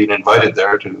year being invited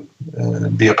there to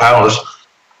be a panelist,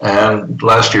 and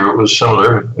last year it was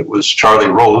similar. It was Charlie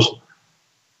Rose.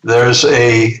 There's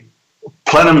a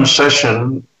plenum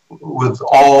session with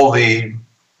all the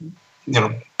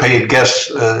paid guests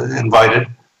invited.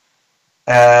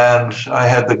 And I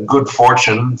had the good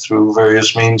fortune through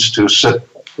various means to sit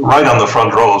right on the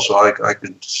front row, so I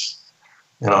could,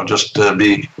 just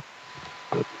be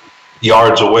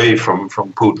yards away from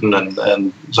Putin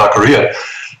and Zakaria.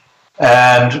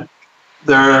 And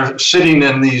they're sitting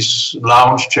in these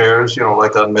lounge chairs,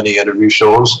 like on many interview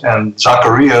shows, and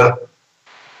Zakaria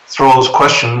throws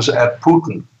questions at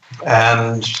Putin.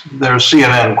 And they're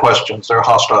CNN questions, they're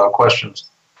hostile questions.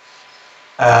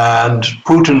 And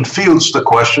Putin fields the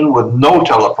question with no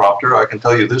teleprompter. I can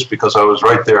tell you this because I was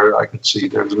right there. I could see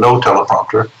there's no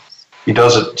teleprompter. He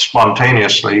does it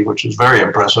spontaneously, which is very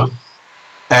impressive.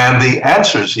 And the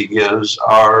answers he gives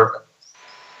are,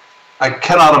 I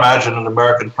cannot imagine an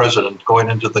American president going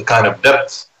into the kind of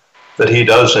depth that he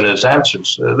does in his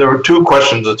answers. There were two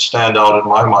questions that stand out in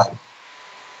my mind.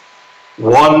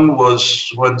 One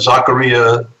was when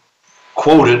Zakaria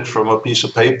quoted from a piece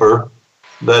of paper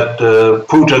that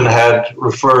Putin had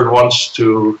referred once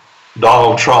to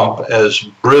Donald Trump as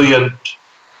brilliant,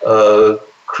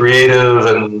 creative,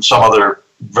 and some other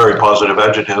very positive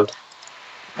adjective.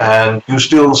 And you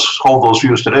still hold those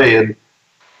views today. And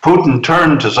Putin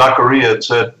turned to Zakaria and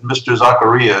said, Mr.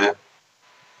 Zakaria,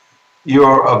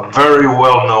 you're a very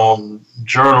well-known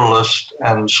journalist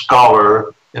and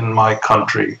scholar in my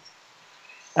country.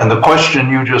 And the question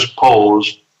you just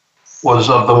posed was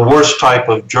of the worst type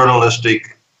of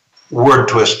journalistic word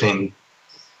twisting,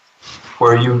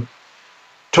 where you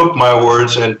took my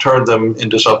words and turned them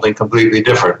into something completely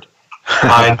different.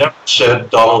 I never said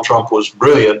Donald Trump was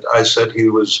brilliant. I said he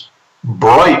was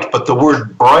bright, but the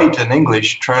word bright in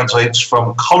English translates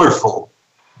from colorful.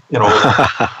 The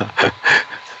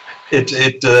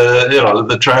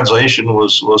translation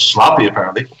was sloppy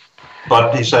apparently.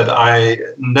 But he said, I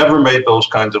never made those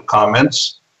kinds of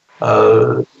comments.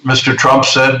 Mr. Trump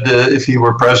said if he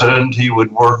were president, he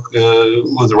would work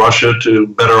with Russia to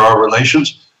better our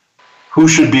relations. Who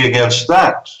should be against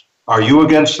that? Are you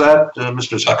against that,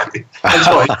 Mr. Zakaria? And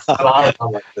so I said,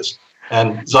 I'm like this.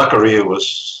 And Zakaria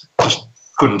just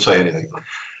couldn't say anything.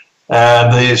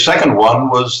 And the second one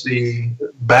was the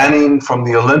banning from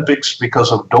the Olympics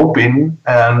because of doping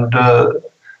and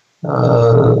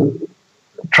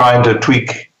trying to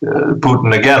tweak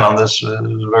Putin again on this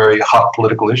very hot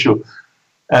political issue.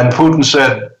 And Putin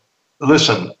said,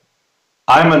 listen,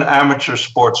 I'm an amateur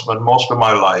sportsman most of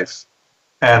my life,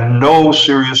 and no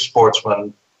serious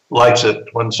sportsman likes it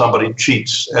when somebody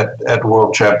cheats at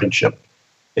World Championship.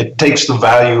 It takes the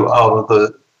value out of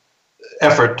the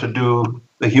effort to do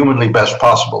the humanly best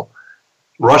possible.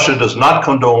 Russia does not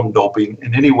condone doping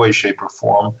in any way, shape, or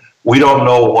form. We don't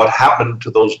know what happened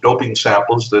to those doping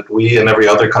samples that we and every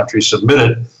other country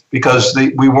submitted because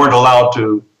we weren't allowed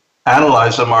to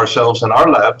analyze them ourselves in our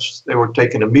labs. They were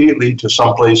taken immediately to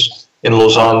someplace in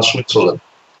Lausanne, Switzerland.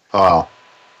 Wow.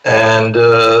 And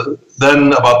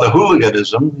then about the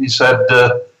hooliganism, he said,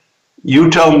 you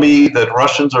tell me that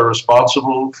Russians are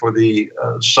responsible for the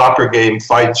soccer game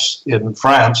fights in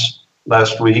France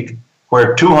last week,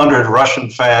 where 200 Russian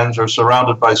fans are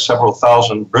surrounded by several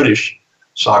thousand British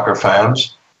soccer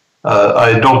fans.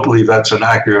 I don't believe that's an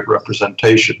accurate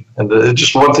representation. And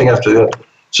just one thing after the other.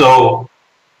 So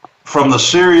from the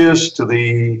serious to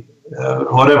the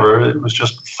whatever, it was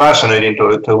just fascinating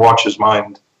to watch his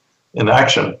mind in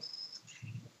action.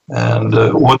 And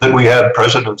would that we had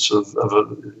presidents of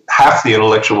half the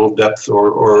intellectual depth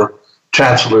or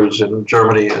chancellors in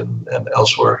Germany and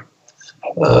elsewhere.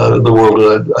 The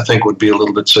world, I think, would be a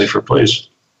little bit safer place.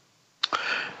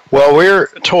 Well, we're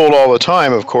told all the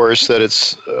time, of course, that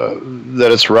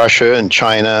it's Russia and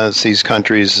China, it's these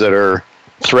countries that are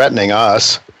threatening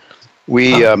us.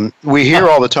 We hear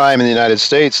all the time in the United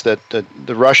States that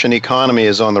the Russian economy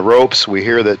is on the ropes. We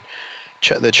hear that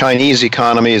the Chinese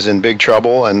economy is in big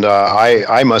trouble, and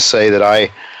I must say that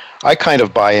I kind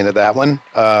of buy into that one.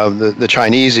 The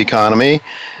Chinese economy,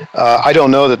 I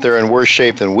don't know that they're in worse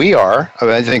shape than we are.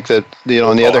 I think that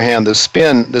on the other hand, the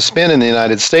spin in the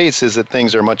United States is that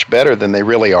things are much better than they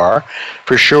really are,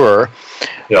 for sure.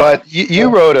 Yeah. But you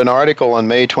wrote an article on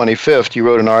May 25th. You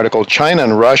wrote an article, China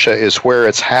and Russia is where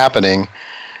it's happening.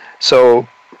 So,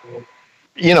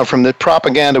 from the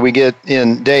propaganda we get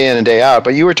in and day out,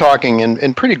 but you were talking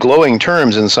in pretty glowing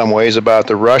terms in some ways about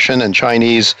the Russian and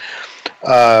Chinese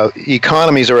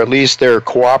economies, or at least their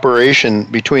cooperation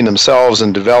between themselves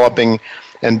in developing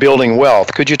and building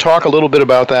wealth. Could you talk a little bit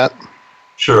about that?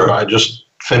 Sure. I just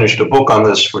finished a book on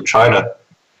this for China.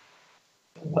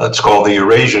 It's called The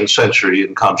Eurasian Century,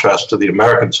 in contrast to the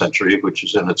American century, which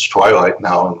is in its twilight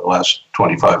now in the last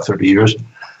 25, 30 years.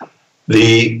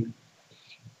 The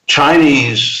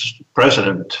Chinese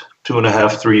president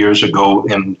 2.5, 3 years ago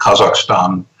in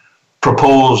Kazakhstan,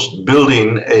 proposed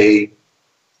building a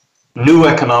new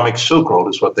economic Silk Road,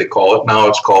 is what they call it. Now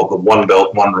it's called the One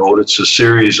Belt, One Road. It's a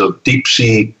series of deep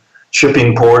sea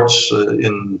shipping ports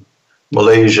in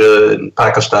Malaysia and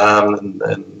Pakistan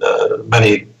and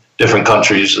many different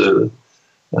countries in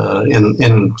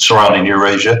surrounding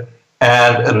Eurasia,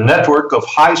 and a network of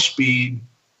high-speed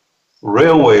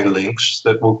railway links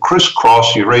that will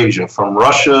crisscross Eurasia from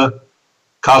Russia,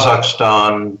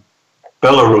 Kazakhstan,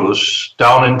 Belarus,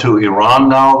 down into Iran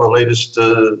now, the latest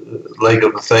leg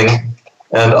of the thing,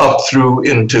 and up through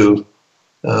into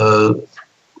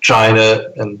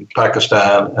China and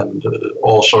Pakistan and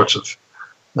all sorts of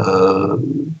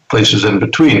places in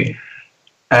between.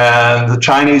 And the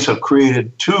Chinese have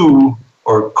created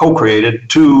co-created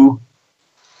two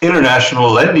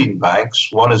international lending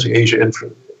banks. One is the Asia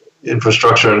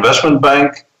Infrastructure Investment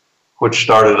Bank, which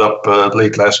started up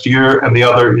late last year, and the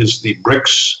other is the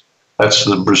BRICS. That's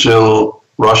the Brazil,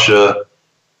 Russia,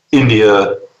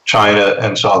 India, China,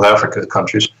 and South Africa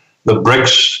countries. The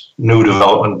BRICS New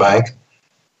Development Bank.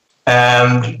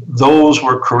 And those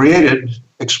were created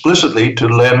explicitly to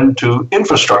lend to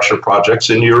infrastructure projects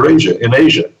in Eurasia, in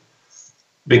Asia,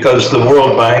 because the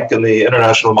World Bank and the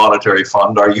International Monetary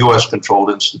Fund are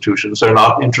US-controlled institutions. They're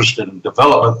not interested in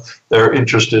development. They're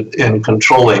interested in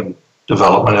controlling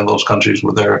development in those countries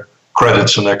with their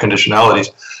credits and their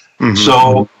conditionalities. Mm-hmm.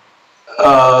 So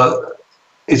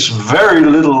it's very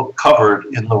little covered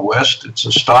in the West. It's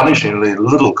astonishingly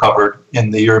little covered in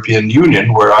the European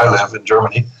Union, where I live in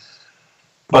Germany.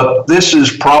 But this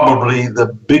is probably the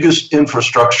biggest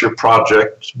infrastructure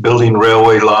project, building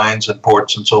railway lines and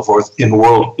ports and so forth, in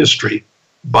world history,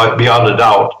 but beyond a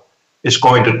doubt. It's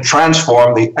going to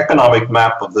transform the economic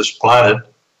map of this planet,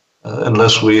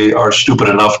 unless we are stupid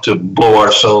enough to blow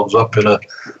ourselves up in a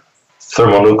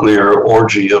thermonuclear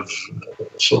orgy of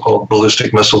so-called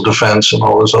ballistic missile defense and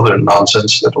all this other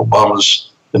nonsense that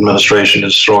Obama's administration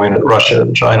is throwing at Russia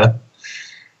and China.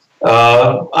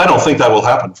 I don't think that will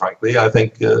happen, frankly. I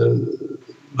think the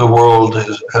world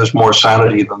has more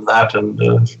sanity than that, and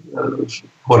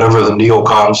whatever the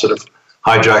neocons that have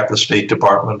hijacked the State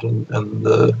Department and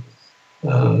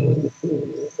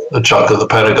a chunk of the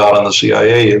Pentagon and the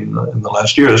CIA in the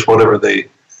last years, whatever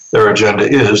their agenda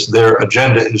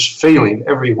is failing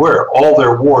everywhere. All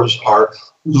their wars are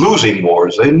losing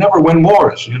wars. They never win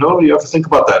wars. You know, you have to think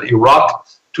about that. Iraq,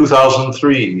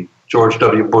 2003, George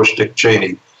W. Bush, Dick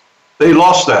Cheney. They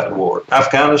lost that war.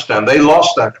 Afghanistan, they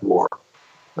lost that war.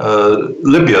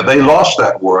 Libya, they lost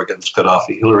that war against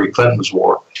Gaddafi, Hillary Clinton's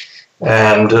war.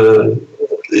 And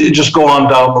you just go on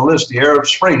down the list. The Arab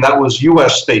Spring, that was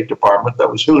U.S. State Department, that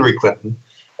was Hillary Clinton.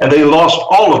 And they lost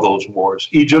all of those wars.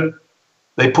 Egypt,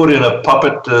 they put in a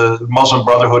puppet Muslim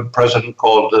Brotherhood president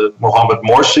called Mohammed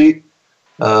Morsi.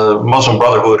 Muslim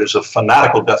Brotherhood is a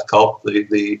fanatical death cult.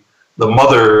 The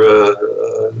mother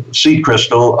seed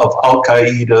crystal of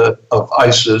Al-Qaeda, of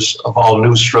ISIS, of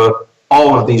Al-Nusra,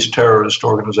 all of these terrorist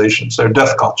organizations. They're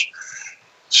death cults.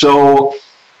 So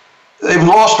they've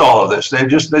lost all of this.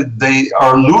 They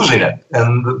are losing it.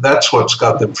 And that's what's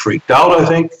got them freaked out, I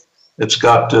think. It's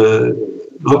got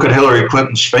look at Hillary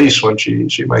Clinton's face when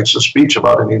she makes a speech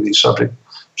about any of these subjects.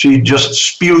 She just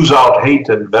spews out hate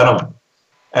and venom.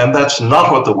 And that's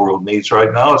not what the world needs right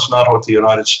now. It's not what the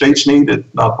United States need. It's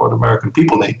not what American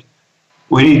people need.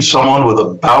 We need someone with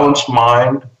a balanced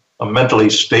mind, a mentally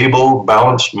stable,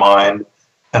 balanced mind,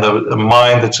 and a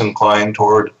mind that's inclined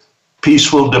toward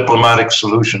peaceful diplomatic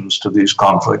solutions to these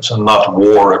conflicts and not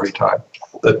war every time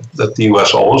that the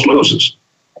U.S. always loses,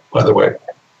 by the way.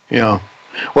 Yeah.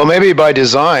 Well, maybe by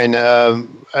design,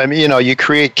 you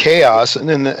create chaos, and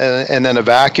then a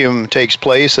vacuum takes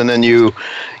place, and then you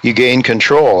gain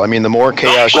control. I mean, the more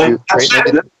chaos you create.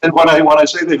 And when I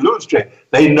say they lose, Jay,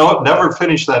 they never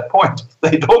finish that point.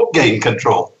 They don't gain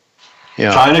control.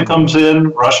 Yeah. China comes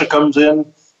in, Russia comes in.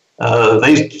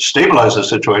 They stabilize the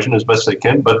situation as best they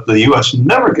can, but the U.S.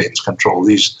 never gains control.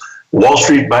 These Wall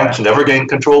Street banks never gain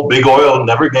control. Big oil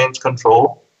never gains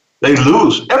control. They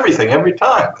lose everything every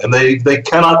time, and they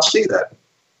cannot see that.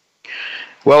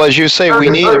 Well, as you say, we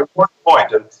need a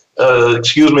point.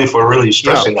 Excuse me for really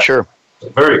stressing that. Sure.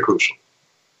 It's very crucial.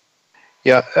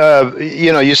 Yeah,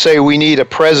 you say we need a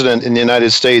president in the United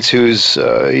States who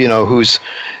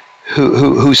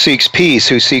seeks peace,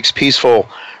 who seeks peaceful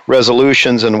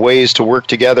resolutions and ways to work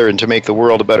together and to make the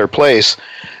world a better place.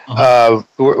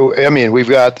 We've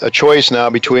got a choice now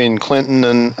between Clinton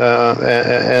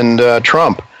and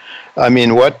Trump. I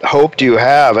mean, what hope do you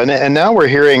have? And now we're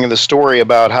hearing the story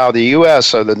about how the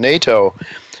U.S. or the NATO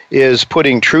is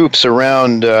putting troops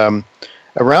around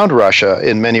Russia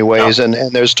in many ways, and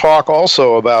there's talk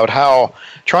also about how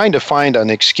trying to find an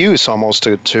excuse almost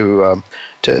to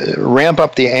ramp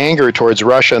up the anger towards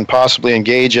Russia and possibly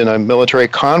engage in a military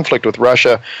conflict with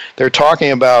Russia. They're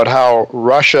talking about how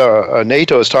Russia,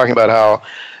 NATO is talking about how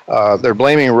they're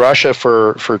blaming Russia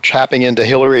for tapping into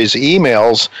Hillary's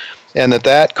emails, and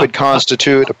that could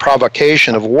constitute a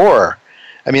provocation of war.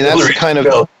 I mean, that's the kind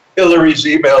of... Hillary's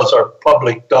emails are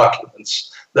public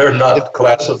documents. They're not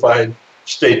classified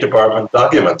State Department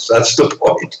documents. That's the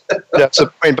point. That's the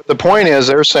point. But the point is,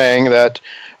 they're saying that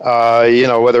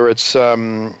whether it's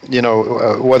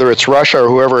Russia or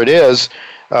whoever it is,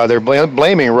 they're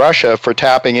blaming Russia for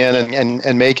tapping in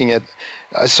and making it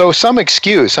so some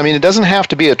excuse. I mean, it doesn't have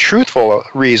to be a truthful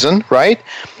reason, right?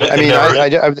 I mean,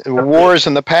 wars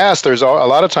in the past, there's a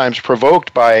lot of times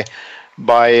provoked by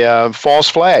false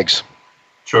flags.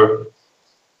 Sure.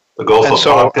 The Gulf of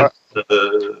Tonkin,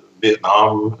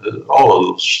 Vietnam, all of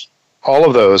those. All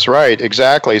of those, right?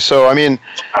 Exactly. So, I mean,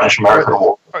 Spanish-American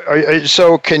War.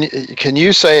 So, can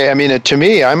you say? I mean, to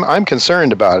me, I'm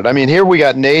concerned about it. I mean, here we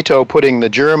got NATO putting the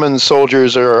German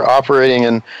soldiers are operating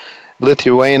in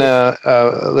Lithuania.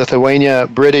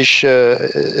 British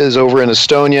is over in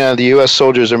Estonia. The U.S.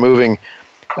 soldiers are moving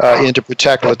in to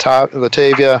protect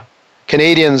Latvia.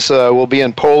 Canadians will be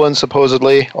in Poland,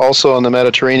 supposedly, also in the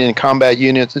Mediterranean. Combat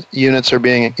units are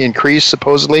being increased,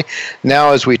 supposedly,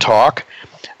 now as we talk.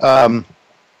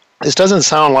 This doesn't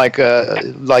sound like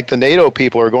the NATO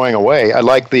people are going away. I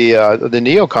like the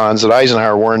neocons that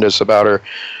Eisenhower warned us about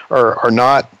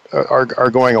are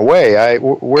going away.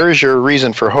 Where's your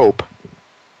reason for hope?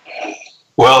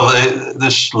 Well,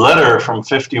 this letter from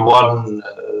 51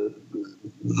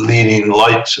 leading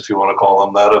lights, if you want to call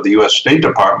them that, of the U.S. State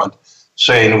Department,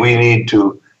 saying we need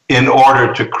to, in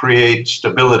order to create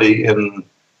stability in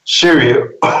Syria,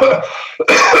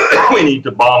 we need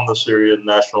to bomb the Syrian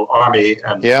National Army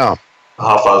and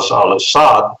Hafez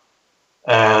al-Assad.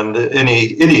 And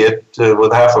any idiot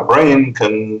with half a brain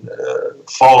can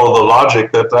follow the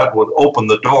logic that would open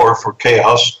the door for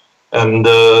chaos and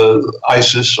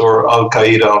ISIS or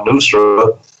Al-Qaeda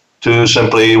al-Nusra to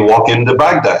simply walk into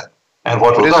Baghdad. And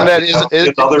what was that?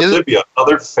 Another Libya,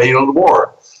 another failed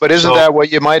war. But isn't that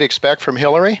what you might expect from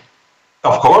Hillary?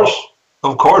 Of course.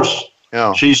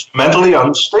 Yeah. She's mentally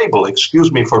unstable.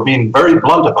 Excuse me for being very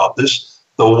blunt about this.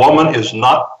 The woman is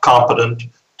not competent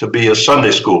to be a Sunday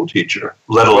school teacher,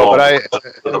 let alone. But I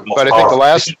think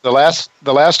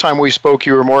the last time we spoke,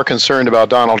 you were more concerned about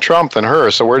Donald Trump than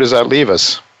her. So where does that leave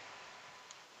us?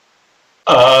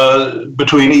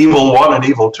 Between evil one and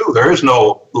evil two, there is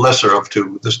no lesser of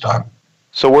two this time.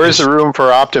 So where's the room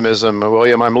for optimism,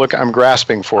 William? I'm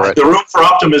grasping for it. The room for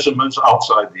optimism is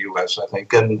outside the U.S., I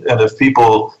think. And if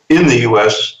people in the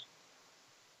U.S.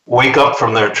 wake up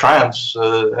from their trance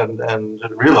and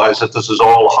realize that this is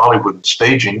all Hollywood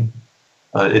staging,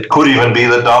 it could even be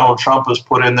that Donald Trump was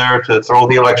put in there to throw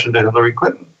the election to Hillary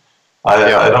Clinton.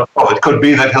 I don't know. It could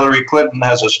be that Hillary Clinton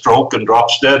has a stroke and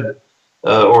drops dead,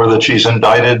 or that she's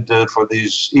indicted for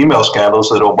these email scandals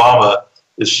that Obama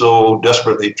is so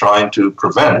desperately trying to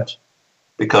prevent,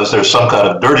 because there's some kind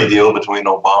of dirty deal between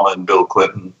Obama and Bill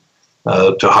Clinton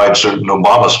to hide certain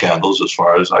Obama scandals, as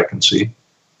far as I can see.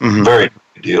 Mm-hmm. Very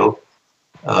dirty deal.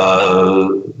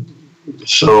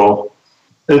 So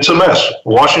it's a mess.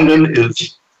 Washington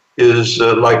is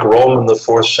like Rome in the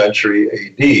 4th century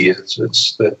AD. It's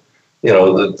the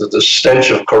stench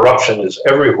of corruption is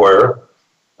everywhere.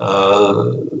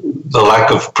 The lack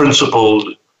of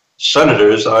principled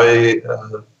senators. I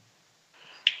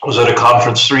was at a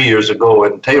conference 3 years ago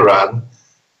in Tehran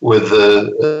with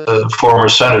a former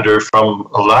senator from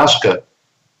Alaska,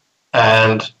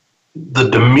 and the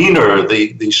demeanor,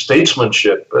 the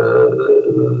statesmanship,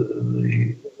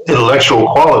 the intellectual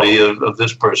quality of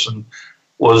this person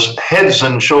was heads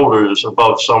and shoulders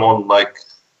above someone like,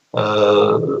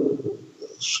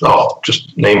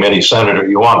 just name any senator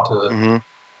you want,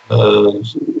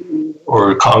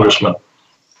 or congressman.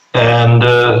 And,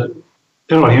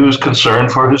 he was concerned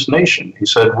for his nation. He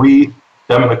said, we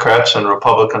Democrats and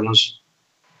Republicans,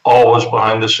 always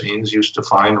behind the scenes, used to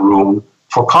find room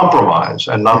for compromise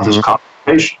and not this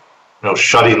confrontation,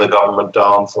 shutting the government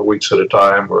down for weeks at a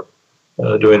time, or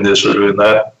doing this or doing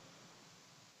that.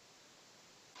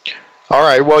 All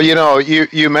right. Well,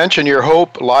 you mentioned your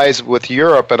hope lies with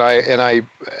Europe, and I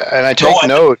take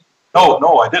note.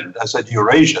 No, I didn't. I said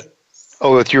Eurasia.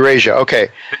 Oh, with Eurasia. Okay,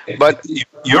 but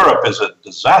Europe is a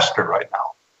disaster right now.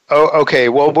 Oh, okay.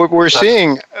 Well, we're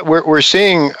seeing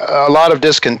a lot of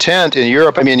discontent in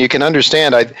Europe. I mean, you can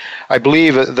understand. I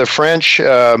believe the French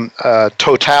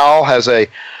Total has a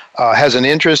has an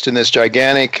interest in this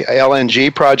gigantic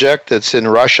LNG project that's in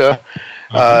Russia.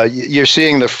 You're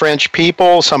seeing the French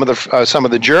people, some of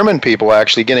the German people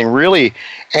actually getting really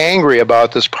angry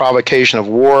about this provocation of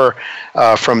war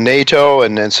from NATO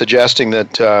and suggesting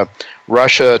that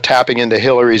Russia tapping into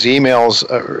Hillary's emails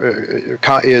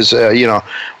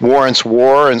warrants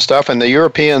war and stuff. And the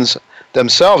Europeans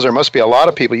themselves, there must be a lot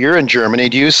of people. You're in Germany.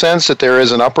 Do you sense that there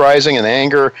is an uprising and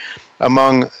anger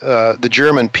among the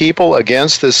German people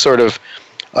against this sort of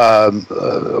one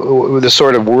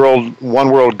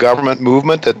world government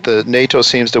movement that the NATO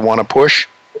seems to want to push?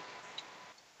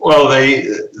 Well,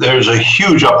 there's a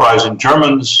huge uprising.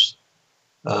 Germans.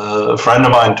 A friend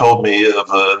of mine told me of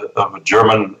a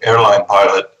German airline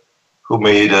pilot who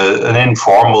made an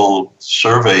informal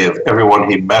survey of everyone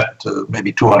he met,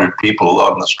 maybe 200 people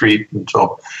on the street, and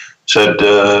so said,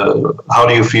 "How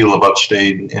do you feel about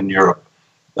staying in Europe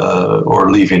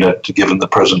or leaving it, given the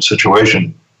present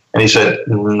situation?" And he said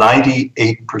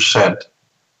 98%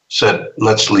 said,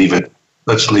 let's leave it.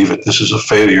 Let's leave it. This is a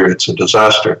failure. It's a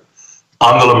disaster.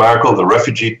 Angela Merkel, the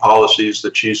refugee policies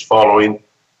that she's following,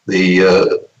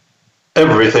 the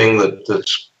everything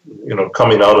that's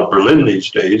coming out of Berlin these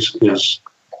days is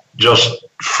just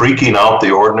freaking out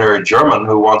the ordinary German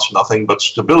who wants nothing but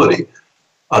stability.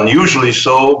 Unusually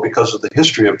so because of the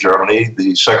history of Germany,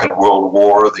 the Second World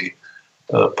War, the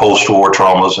post-war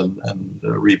traumas and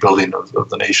rebuilding of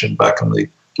the nation back in the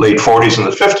late 40s and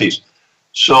the 50s.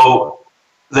 So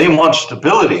they want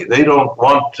stability. They don't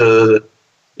want,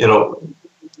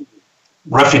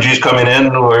 refugees coming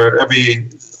in where every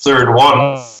third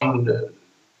one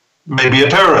may be a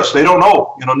terrorist. They don't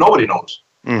know. Nobody knows.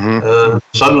 Mm-hmm.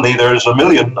 Suddenly there's a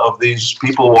million of these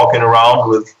people walking around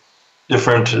with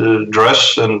different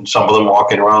dress, and some of them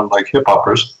walking around like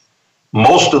hip-hoppers.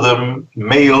 Most of them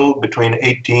male between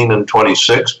 18 and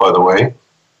 26, by the way.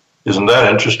 Isn't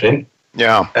that interesting?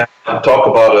 Yeah. And talk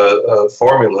about a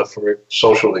formula for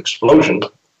social explosion.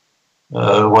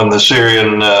 When the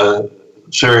Syrians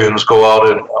go out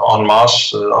en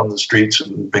masse on the streets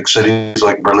in big cities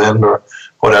like Berlin or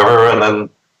whatever, and then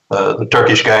the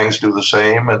Turkish gangs do the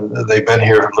same, and they've been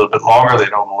here a little bit longer, they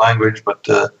know the language, but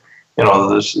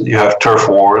you have turf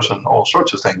wars and all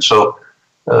sorts of things. So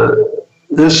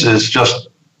this is just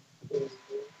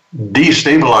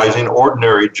destabilizing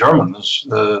ordinary Germans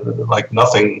like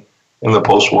nothing in the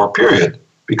post-war period,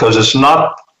 because it's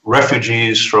not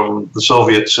refugees from the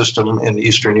Soviet system in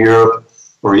Eastern Europe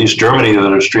or East Germany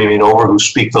that are streaming over, who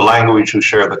speak the language, who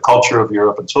share the culture of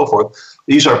Europe and so forth.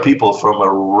 These are people from a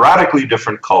radically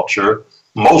different culture.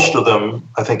 Most of them,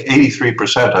 I think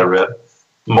 83% I read,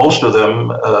 most of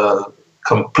them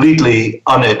completely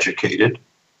uneducated.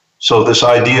 So this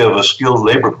idea of a skilled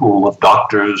labor pool of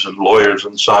doctors and lawyers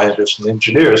and scientists and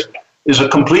engineers is a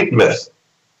complete myth.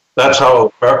 That's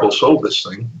how Merkel sold this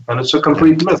thing, and it's a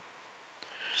complete myth.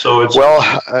 So it's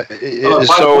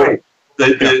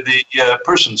the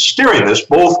person steering this,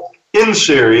 both in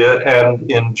Syria and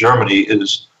in Germany,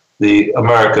 is the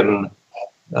American.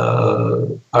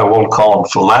 I won't call him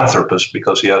philanthropist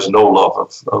because he has no love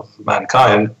of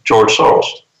mankind, George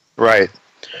Soros. Right.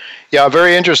 Yeah,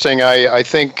 very interesting. I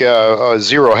think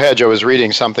Zero Hedge, I was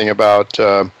reading something about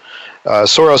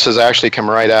Soros has actually come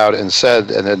right out and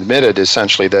said and admitted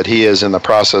essentially that he is in the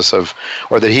process of,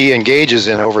 or that he engages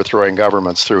in overthrowing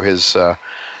governments through his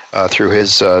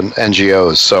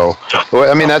NGOs. So,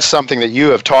 I mean, that's something that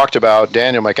you have talked about.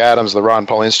 Daniel McAdams, the Ron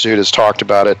Paul Institute, has talked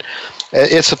about it.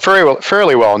 It's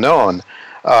fairly well known.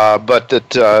 But that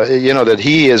that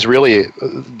he is really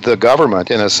the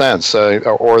government in a sense,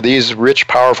 or these rich,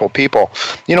 powerful people.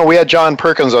 We had John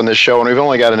Perkins on this show, and we've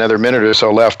only got another minute or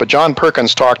so left. But John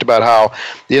Perkins talked about how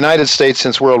the United States,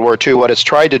 since World War II, what it's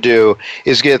tried to do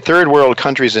is get third world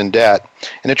countries in debt,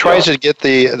 and it tries to get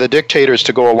the dictators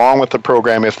to go along with the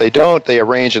program. If they don't, they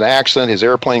arrange an accident, his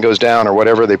airplane goes down or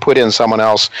whatever. They put in someone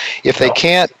else. If they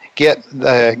can't get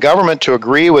the government to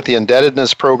agree with the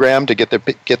indebtedness program to get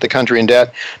the country in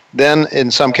debt, then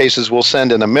in some cases we'll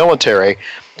send in the military.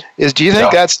 Do you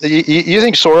think you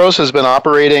think Soros has been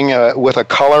operating with a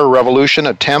color revolution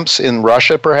attempts in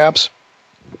Russia, perhaps?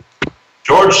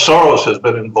 George Soros has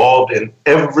been involved in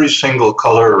every single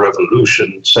color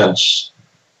revolution since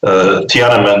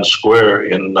Tiananmen Square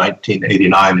in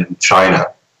 1989 in China,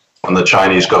 when the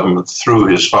Chinese government threw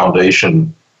his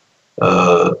foundation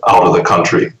out of the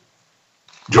country.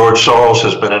 George Soros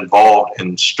has been involved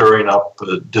in stirring up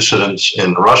dissidents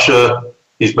in Russia.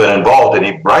 He's been involved, and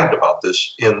he bragged about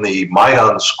this, in the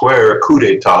Maidan Square coup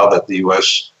d'etat that the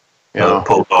U.S.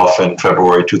 pulled off in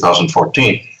February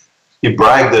 2014. He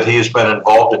bragged that he has been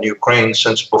involved in Ukraine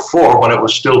since before, when it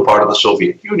was still part of the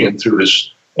Soviet Union, through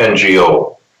his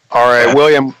NGO. All right,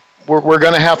 William, we're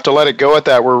going to have to let it go at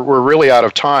that. We're really out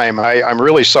of time. I'm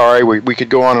really sorry. We could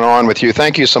go on and on with you.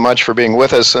 Thank you so much for being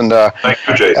with us. And thank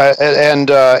you, Jay.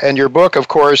 And your book, of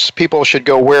course, people should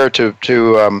go where to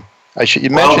you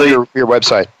mentioned your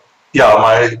website. Yeah,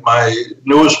 my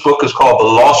newest book is called The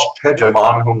Lost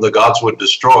Hegemon, Whom the Gods Would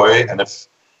Destroy. And if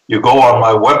you go on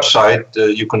my website,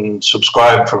 you can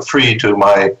subscribe for free to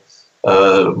my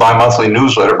bi-weekly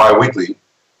newsletter.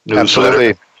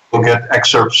 Absolutely. You'll get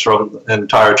excerpts from an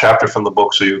entire chapter from the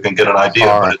book so you can get an idea.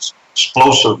 All right. But it's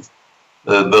explosive,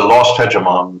 The Lost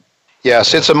Hegemon.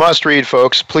 Yes, it's a must-read,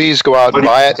 folks. Please go out and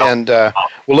buy it, and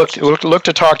we'll look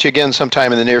to talk to you again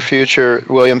sometime in the near future.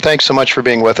 William, thanks so much for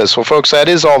being with us. Well, folks, that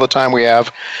is all the time we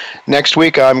have. Next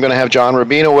week, I'm going to have John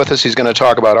Rubino with us. He's going to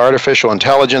talk about artificial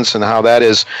intelligence and how that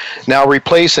is now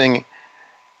replacing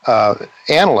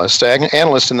analysts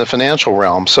in the financial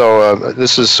realm. So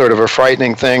this is sort of a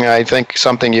frightening thing. I think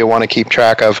something you want to keep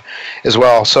track of as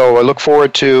well. So I look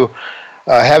forward to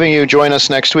having you join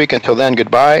us next week. Until then,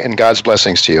 goodbye and God's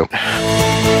blessings to you.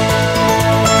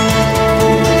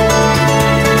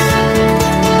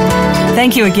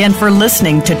 Thank you again for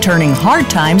listening to Turning Hard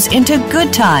Times into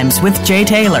Good Times with Jay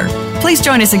Taylor. Please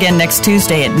join us again next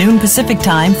Tuesday at noon Pacific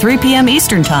Time, 3 p.m.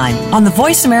 Eastern Time on the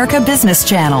Voice America Business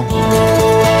Channel.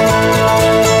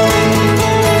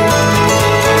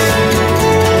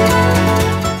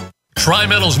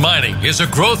 Tri-Metals Mining is a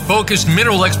growth-focused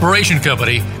mineral exploration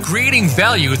company creating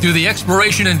value through the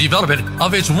exploration and development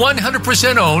of its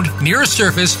 100% owned,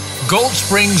 near-surface Gold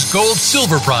Springs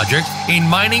Gold-Silver project in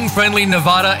mining-friendly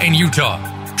Nevada and Utah.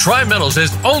 Tri-Metals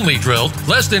has only drilled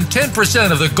less than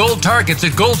 10% of the gold targets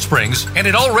at Gold Springs, and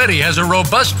it already has a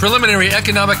robust preliminary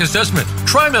economic assessment.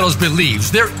 Tri-Metals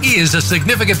believes there is a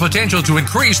significant potential to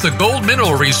increase the gold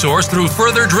mineral resource through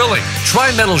further drilling.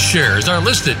 Tri-Metals shares are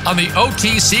listed on the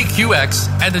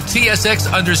OTCQX and the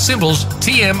TSX under symbols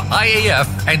TMIAF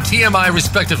and TMI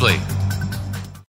respectively.